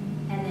there.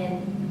 And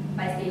then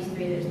by stage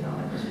 3, there's no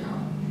additional.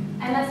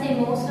 I must say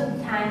most of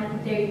the time,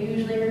 they're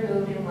usually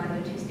removed in 1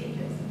 or 2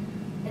 stages.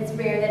 It's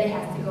rare that it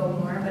has to go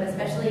more, but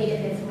especially if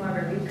it's more of a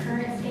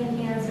recurrent skin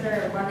cancer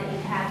or one that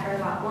you've had for a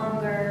lot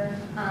longer,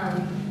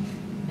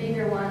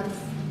 bigger ones,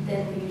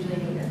 then we usually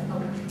need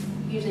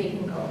usually it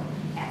can go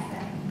past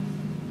that.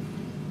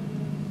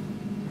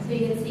 So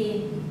you can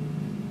see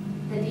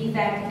the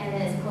defect, and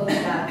then it's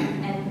closed up,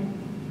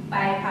 and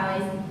by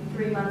probably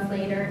 3 months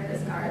later, the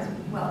scar is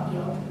well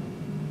healed.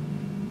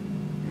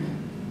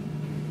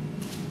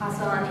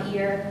 Also on the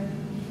ear,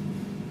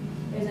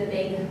 there's a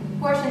big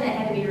portion that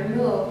had to be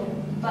removed,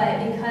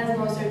 but because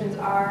most surgeons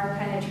are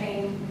kind of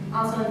trained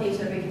also in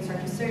facial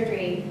reconstructive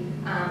surgery,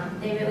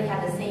 they really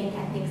have the same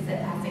techniques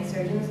that plastic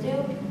surgeons do,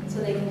 so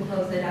they can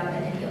close it up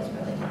and it heals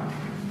really well.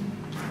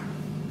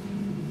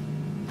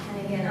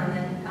 And again,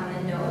 on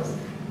the nose,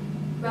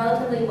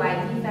 relatively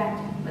wide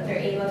defect, but they're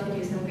able to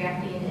do some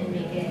grafting and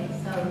make it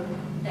so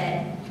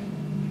that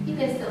you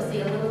can still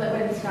see a little bit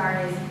where the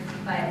scar is,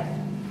 but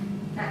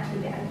not too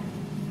bad.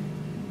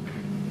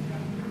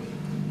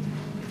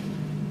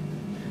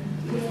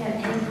 Do we have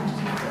any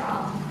questions at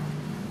all?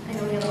 I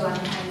know we have a lot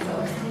of time, so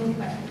any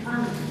questions?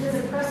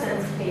 Does the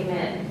person's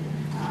payment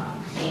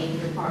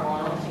change with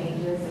hormonal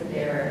changes if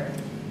they're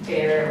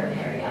fair when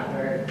they're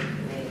younger? Do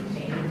they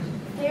change?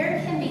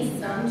 There can be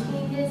some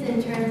changes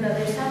in terms of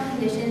there's some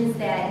conditions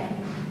that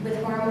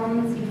with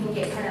hormones you can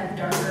get kind of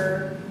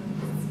darker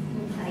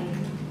like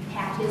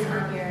patches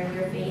on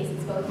your face.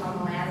 It's what we call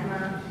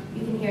melasma.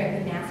 You can hear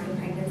it in masculine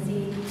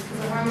pregnancy.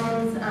 So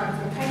hormones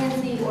from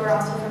pregnancy or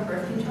also from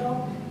birth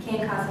control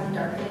can cause some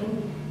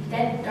darkening.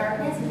 That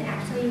darkness is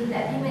actually,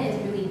 that pigment is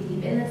really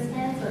deep in the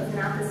skin, so it's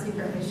not the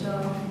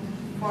superficial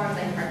forms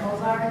like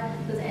freckles are.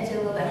 So it's actually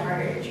a little bit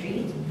harder to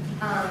treat.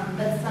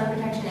 But sun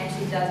protection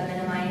actually does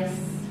minimize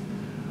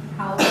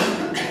how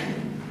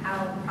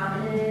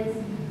prominent it is.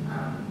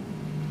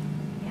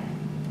 Yeah.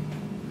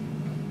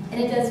 And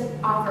it does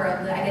offer,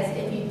 I guess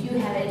if you do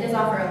have it, it does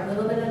offer a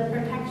little bit of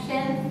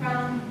protection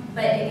from,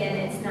 but again,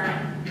 it's not,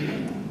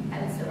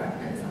 I would still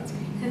recommend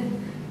sunscreen.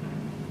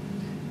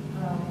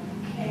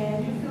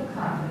 Can you feel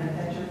confident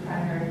that your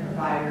primary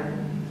provider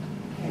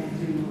can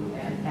do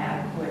an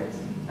adequate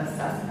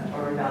assessment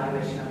or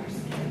evaluation of your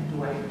skin?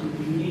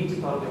 Do you need to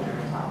go to a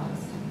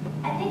dermatologist?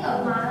 I think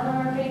a lot of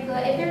them are pretty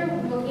good. If you're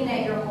looking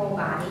at your whole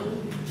body,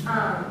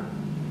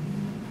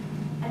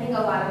 I think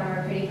a lot of them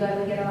are pretty good.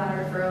 We get a lot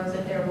of referrals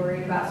if they're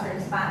worried about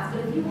certain spots.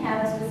 But if you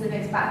have a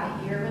specific spot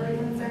that you're really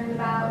concerned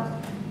about,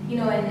 you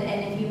know,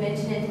 and if you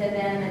mention it to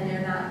them and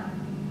they're not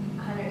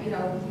 100, you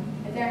know,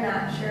 if they're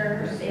not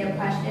sure, if they have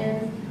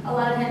questions, a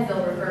lot of times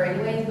they'll refer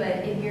anyways.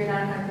 But if you're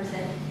not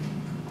 100%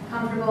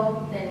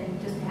 comfortable, then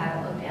just to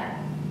have it looked at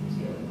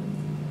too.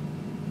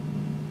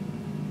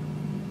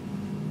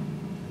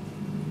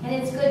 And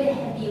it's good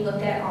to be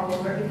looked at all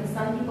over because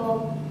some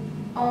people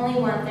only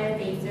want their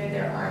face or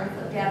their arms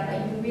looked at, but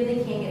you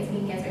really can't get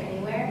skin cancer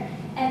anywhere.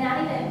 And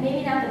not even,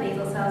 maybe not the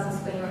basal cells,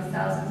 the squamous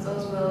cells, because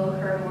those will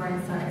occur more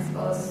in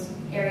sun-exposed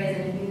areas.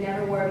 And if you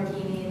never wore a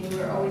bikini and you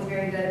were always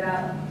very good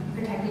about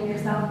protecting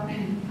yourself.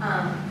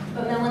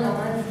 But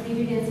melanomas,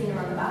 you didn't see them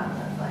on the bottom of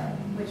the foot,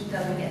 which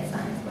doesn't get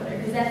sun exposure,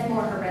 because that's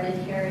more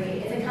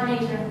hereditary. It's a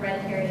combination of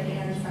hereditary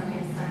and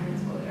sometimes sun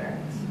exposure.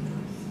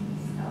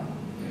 So,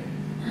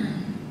 any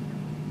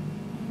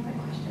more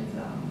questions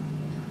though?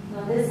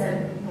 Well, this,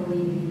 I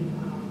believe,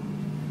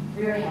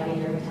 we were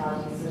having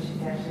dermatology, so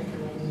she's actually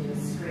coming to do a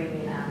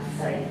screening on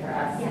site for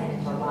us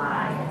in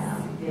July,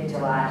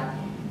 mid-July,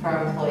 for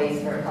our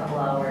employees for a couple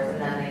hours,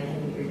 and then they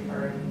can be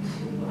referred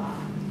to.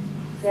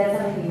 Is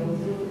that something you'll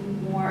do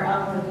more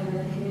of in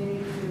the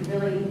community? To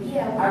really,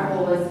 our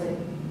goal was to,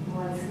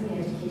 well, it's the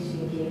education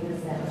you gave us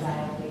that was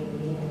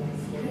eye-opening and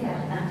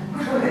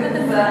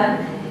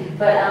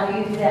but will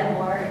you do that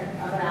more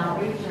of an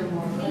outreach or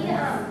more?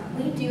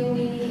 We do.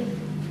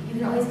 You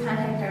can always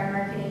contact our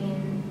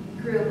marketing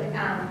group.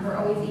 We're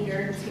always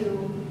eager to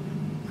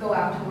go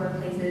out to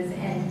workplaces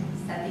and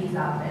set these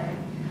up. And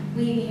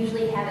we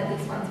usually have at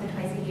least once or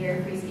twice a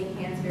year free skin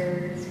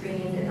cancer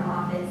screenings in the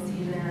office,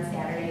 usually on a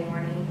Saturday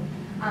morning.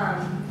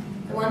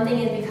 The one thing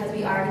is because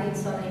we are getting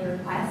so many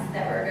requests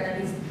that we're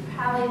going to be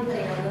probably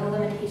putting a little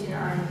limitation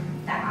on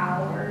the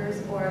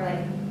hours, or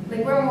like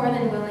we're more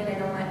than willing. I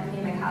know me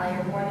and my colleague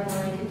are more than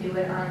willing to do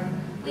it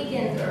on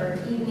weekends or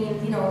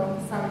evenings. You know,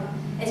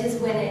 it's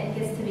just when it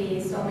gets to be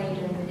so many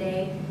during the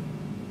day,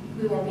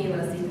 we won't be able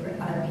to see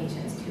the other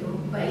patients too.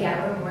 But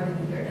yeah, we're more than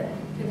eager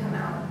to come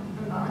out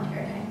on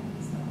volunteer time.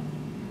 So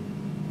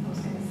I was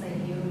going to say,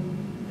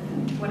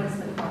 what is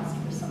the cost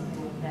for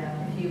something like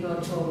that? If you go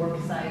to a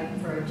work site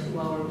for a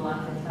 2-hour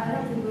block of I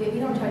don't time, think we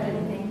don't charge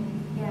anything.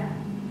 Yeah,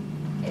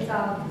 it's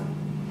all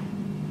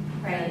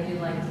right? Do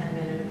like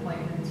 10-minute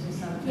appointments or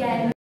something?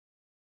 Yeah.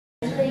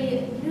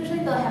 Usually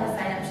they'll have a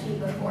sign-up sheet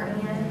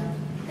beforehand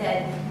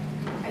that,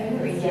 are you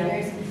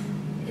receivers?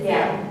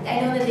 Yeah. I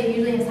know that they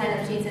usually have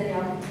sign-up sheets and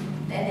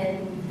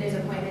then there's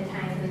appointment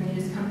times and then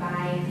you just come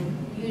by and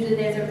usually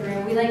there's a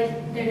room. We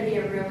like there to be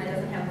a room that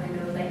doesn't have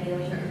windows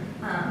ideally,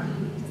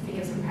 just to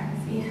give some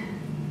privacy.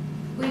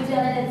 We've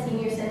done it at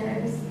senior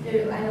centers.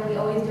 I know we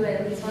always do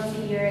it at least once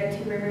a year at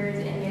Two Rivers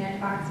and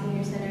Manitowoc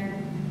Senior Center.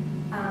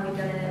 We've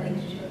done it at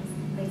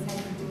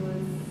Lakeside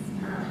Foods.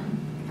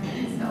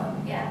 So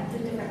yeah,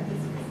 there's different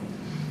pieces.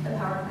 The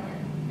power plant.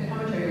 And how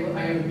much are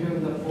you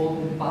doing the full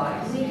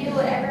bodies? We do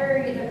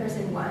whatever the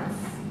person wants.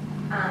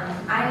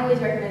 I always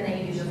recommend that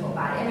you do the full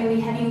body. I mean, we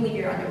have you leave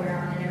your underwear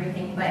on and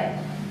everything, but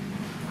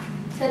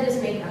to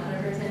just make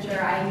 100%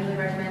 sure, I usually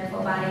recommend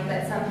full body,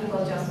 but some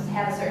people just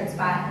have a certain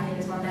spot and they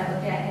just want that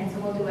looked at, and so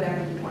we'll do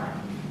whatever you want.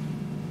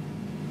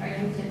 Are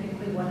you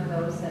typically one of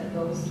those that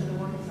goes to the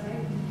work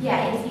site?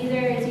 Yeah, it's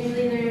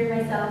usually either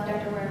myself,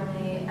 Dr.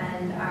 Worley,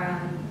 and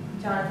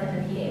Jonathan,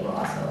 the PA, will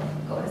also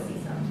go to see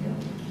some too.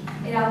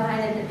 It all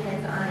kind of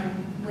depends on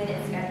when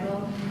it's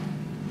scheduled,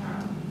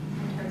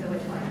 in terms of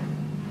which one.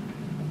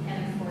 And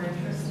if we're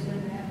interested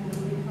in that, who do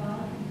we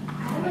call?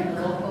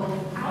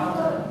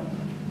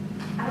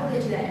 I will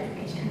get you that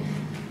information.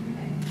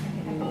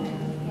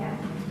 Yeah.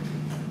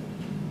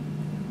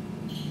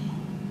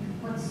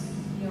 What's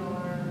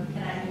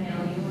can I email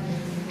you or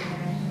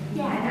anything?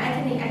 Yeah, and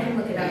I can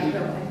look it up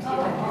real quick too.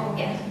 Oh.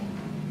 Yeah.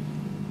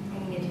 I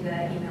can get you the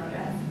email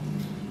address.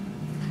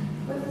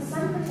 With the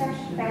sun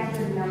protection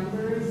factor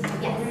numbers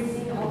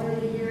increasing over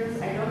the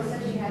years, I noticed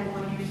that you had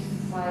one of your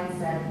slides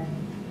that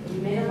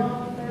minimum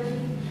of 30.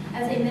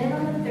 I would say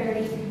minimum of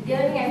 30. The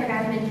other thing I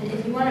forgot to mention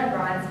is you want a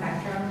broad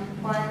spectrum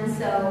one.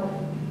 So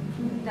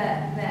the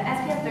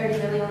SPF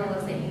 30 really only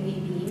looks at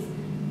UVB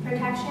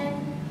protection.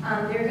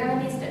 They're going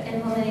to be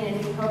implementing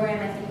a new program,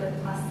 I think,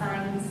 with plus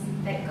signs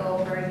that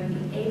go for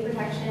UVA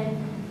protection.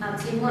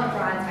 So you want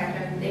broad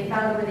spectrum. They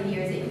found over the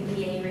years that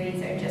UVA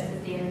rays are just as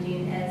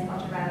damaging as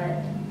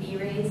ultraviolet B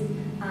rays.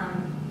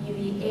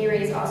 UVA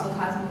rays also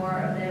cause more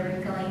of the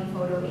wrinkling,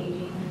 photo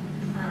aging.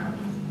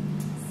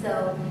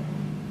 So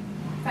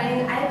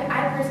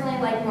I personally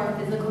like more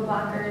physical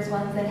blockers,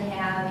 ones that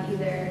have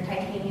either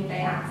titanium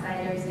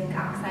dioxide or zinc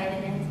oxide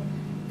in it.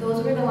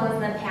 Those were the ones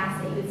in the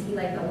past that you would see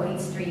like the white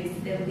streaks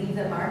that leave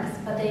the marks,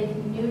 but the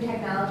new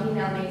technology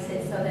now makes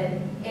it so that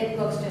it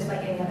looks just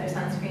like any other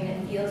sunscreen,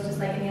 it feels just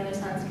like any other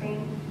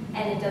sunscreen,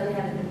 and it doesn't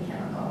have as many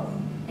chemicals.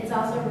 It's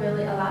also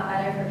really a lot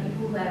better for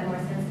people who have more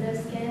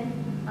sensitive skin,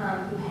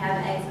 who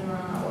have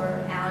eczema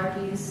or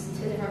allergies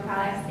to different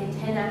products. They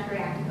tend not to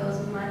react to those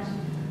as much.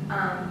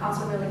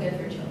 Also really good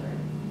for children.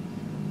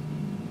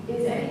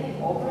 Is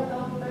anything over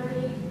the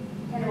 30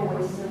 kind of a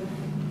waste of?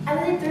 I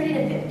would say 30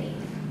 to 50.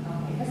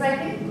 Because I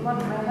think when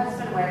my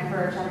husband went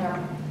for a checkup,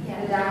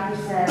 Yeah. the doctor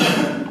said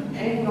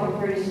anything over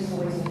 30 is just a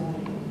waste of money.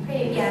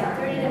 Pretty, yeah,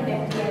 30 to 50,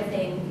 I'd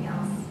say anything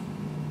else.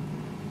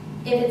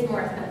 If it's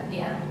more expensive,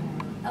 yeah.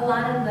 A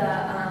lot of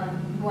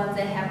the ones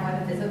that have more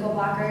of the physical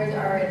blockers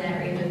are in that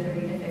range of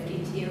 30 to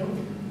 50 too.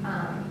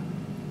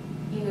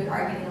 You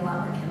are getting a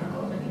lot more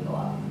chemicals when you go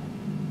up.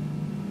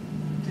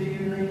 Do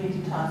you really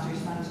need to toss your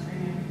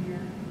sunscreen every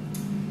year?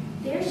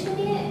 There should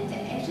be,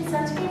 actually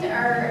sunscreens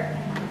are,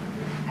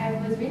 I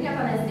was reading up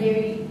on this,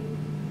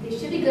 they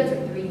should be good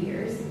for 3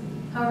 years.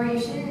 However, you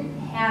shouldn't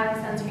have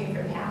sunscreen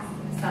for past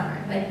the summer.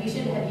 Like, you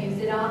should have used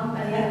it all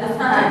by the end of the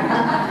summer.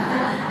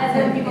 As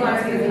when people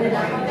are using it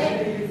up of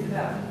it.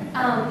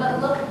 But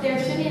look, there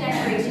should be an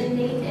expiration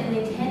date, and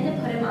they tend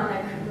to put them on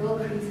a little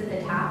crease at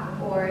the top,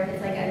 or if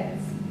it's like an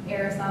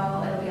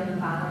aerosol, it'll be on the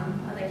bottom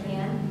of the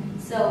can.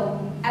 So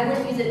I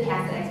wouldn't use it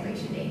past that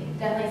expiration date.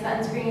 Definitely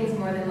sunscreens,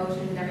 more than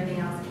lotions and everything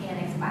else, can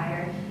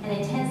expire, and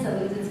it tends to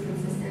lose its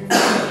consistency,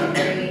 get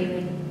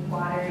very like,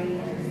 watery,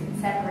 and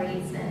it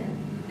separates, and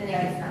then it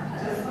gets not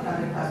pleasant. Just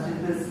another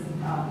question, this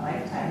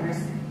lifetime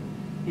risk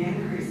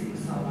increasing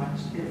so much,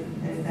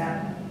 is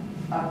that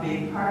a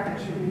big part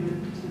attributed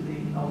to the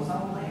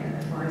ozone layer,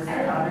 or is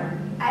there other?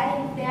 I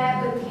think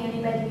that with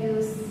candy bed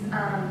use,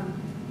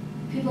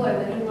 people are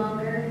living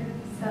longer,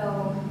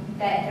 so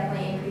that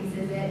definitely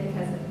increases it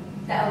because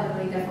the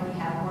elderly definitely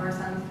have more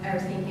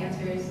skin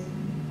cancers.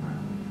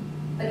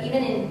 But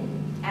even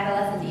in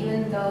adolescents,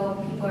 even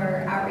though people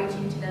are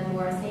outreaching to them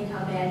more, saying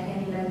how bad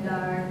candy beds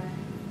are,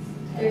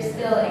 they're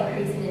still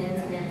increasing in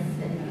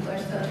incidence, and people are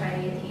still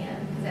trying to get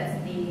tan because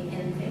that's the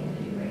in thing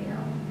to do right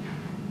now.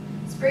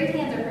 Spray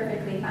tans are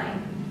perfectly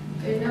fine.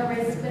 There's no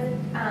risk with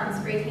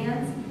spray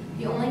tans.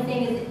 The only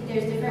thing is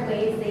there's different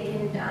ways they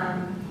can, you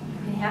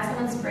can have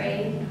someone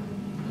spray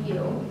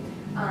you,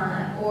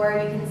 or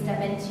you can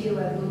step into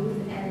a booth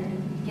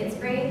and get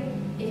sprayed.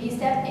 If you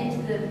step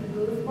into the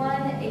booth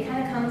one, it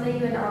kind of comes at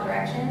you in all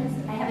directions.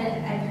 I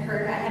haven't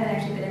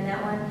actually been in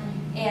that one,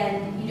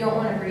 and you don't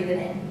want to breathe it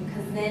in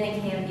because then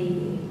it can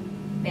be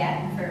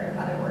bad for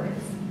other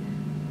organs.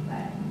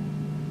 But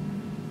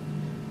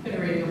I've been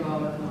reading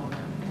about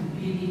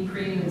BB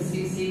cream and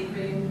CC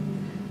cream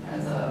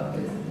as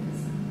it's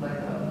like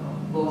a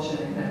lotion,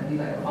 it can be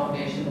like a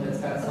foundation, but it's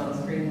got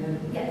sunscreen in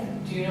it. yes.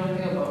 Do you know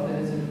anything about that?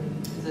 Is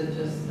it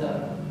just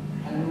a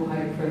new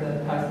hype for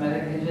the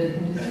cosmetic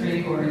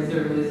industry, or is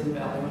there really some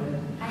value in it?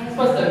 It's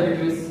supposed to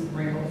reduce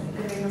wrinkles.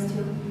 The wrinkles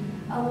too.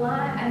 A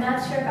lot, I'm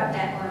not sure about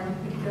that one,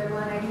 particular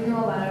one. I do know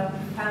a lot of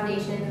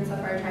foundations and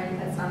stuff are trying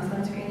to put some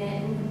sunscreen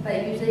in,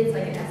 but usually it's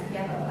like an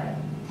SPF of like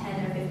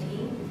 10 or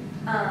 15.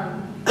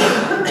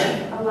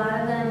 A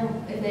lot of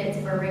them, if it's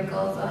for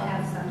wrinkles, they'll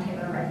have some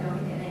type of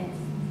retinoid in it,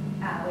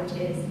 which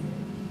is,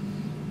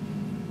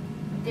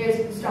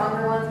 there's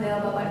stronger ones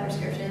available by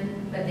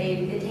prescription, but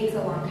it takes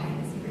a long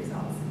time to see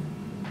results.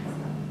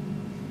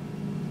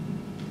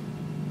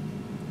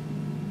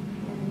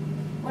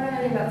 And one other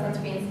thing about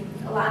sunscreens,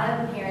 a lot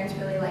of parents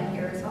really like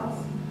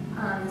aerosols,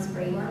 the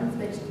spray ones,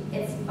 which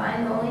it's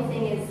fine. The only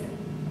thing is,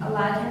 a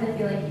lot of times I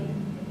feel like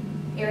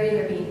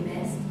areas are being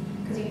missed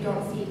because you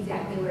don't see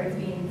exactly where it's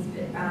being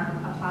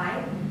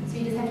applied. So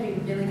you just have to be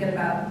really good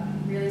about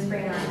really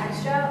spraying on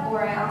extra.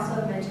 Or I also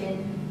have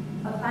mentioned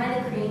apply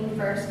the cream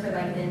first for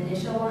like the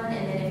initial one,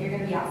 and then if you're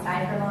going to be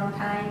outside for a long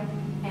time,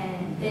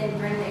 and then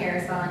bring the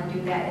aerosol and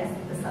do that as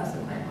the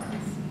subsequent ones.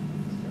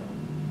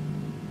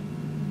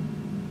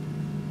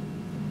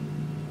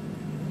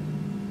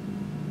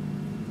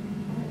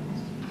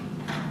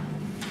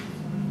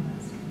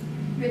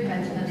 You had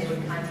mentioned that they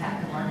would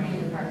contact the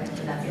marketing department,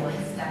 but that's like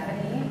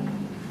Stephanie,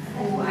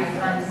 who I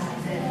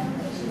contacted,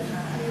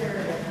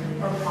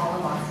 or Paula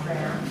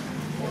Mossgram.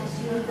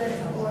 She was good,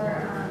 or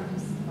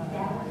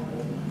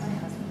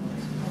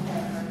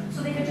So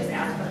they could just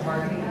ask for the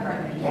marketing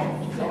department?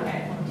 Yes.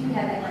 Okay. do you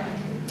have that one?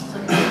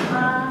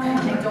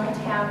 I don't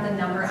have the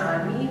number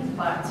on me,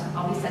 but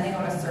I'll be sending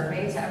out a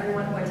survey to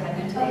everyone who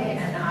attended today,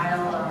 and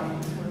I'll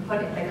put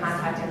the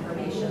contact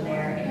information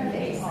there in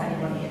case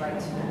anyone would like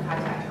to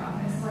contact your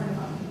office.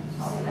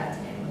 I'll do that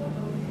today.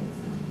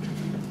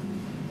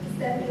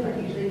 Stephanie would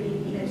usually be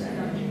either side.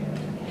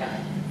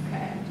 Yeah.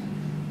 Okay.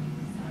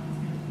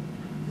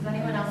 Does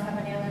anyone else have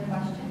any other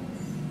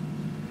questions?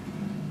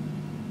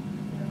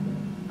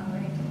 All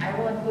right. I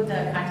will include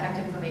the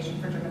contact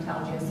information for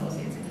Dermatology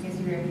Associates in case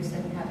you're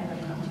interested in having them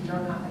come to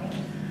your company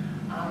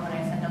when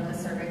I send out the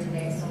survey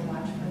today, so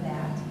watch for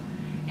that.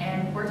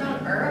 And we're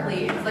done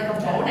early. It's like a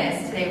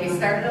bonus today. We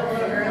started a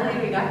little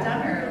early. We got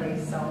done early,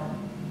 so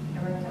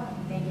it worked out.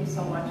 Thank you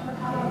so much for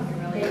coming. We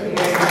really appreciate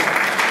it.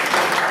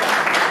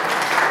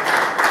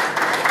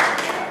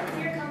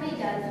 Your company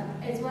does,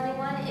 it's one in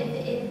one.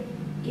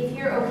 If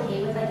you're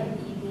okay with like an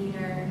evening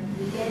or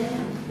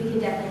weekend, we can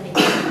definitely make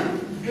it work.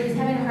 We're just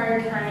having a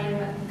harder time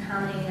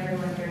accommodating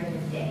everyone during the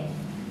day.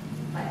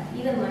 But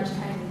even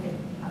lunchtime, we could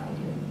probably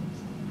do.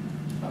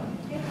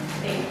 Okay.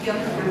 Let's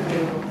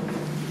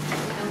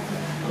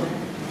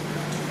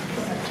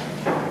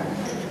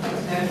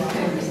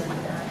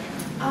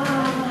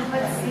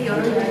see,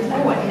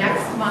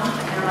 next month,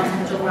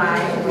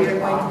 July, we are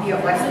going to be at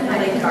West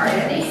Lake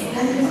Gardens,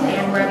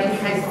 and we're having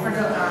high school,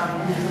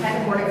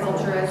 head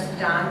horticulturist,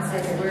 Don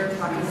says we're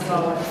talking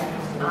about,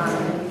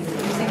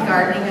 using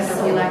gardening as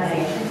a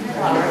relaxation.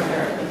 I'm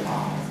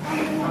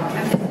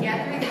just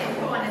gathering the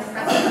info on this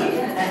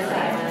presentation, and that's it.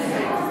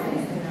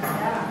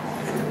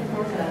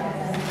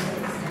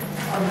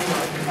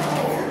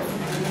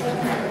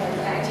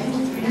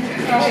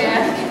 Oh,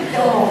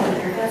 yeah.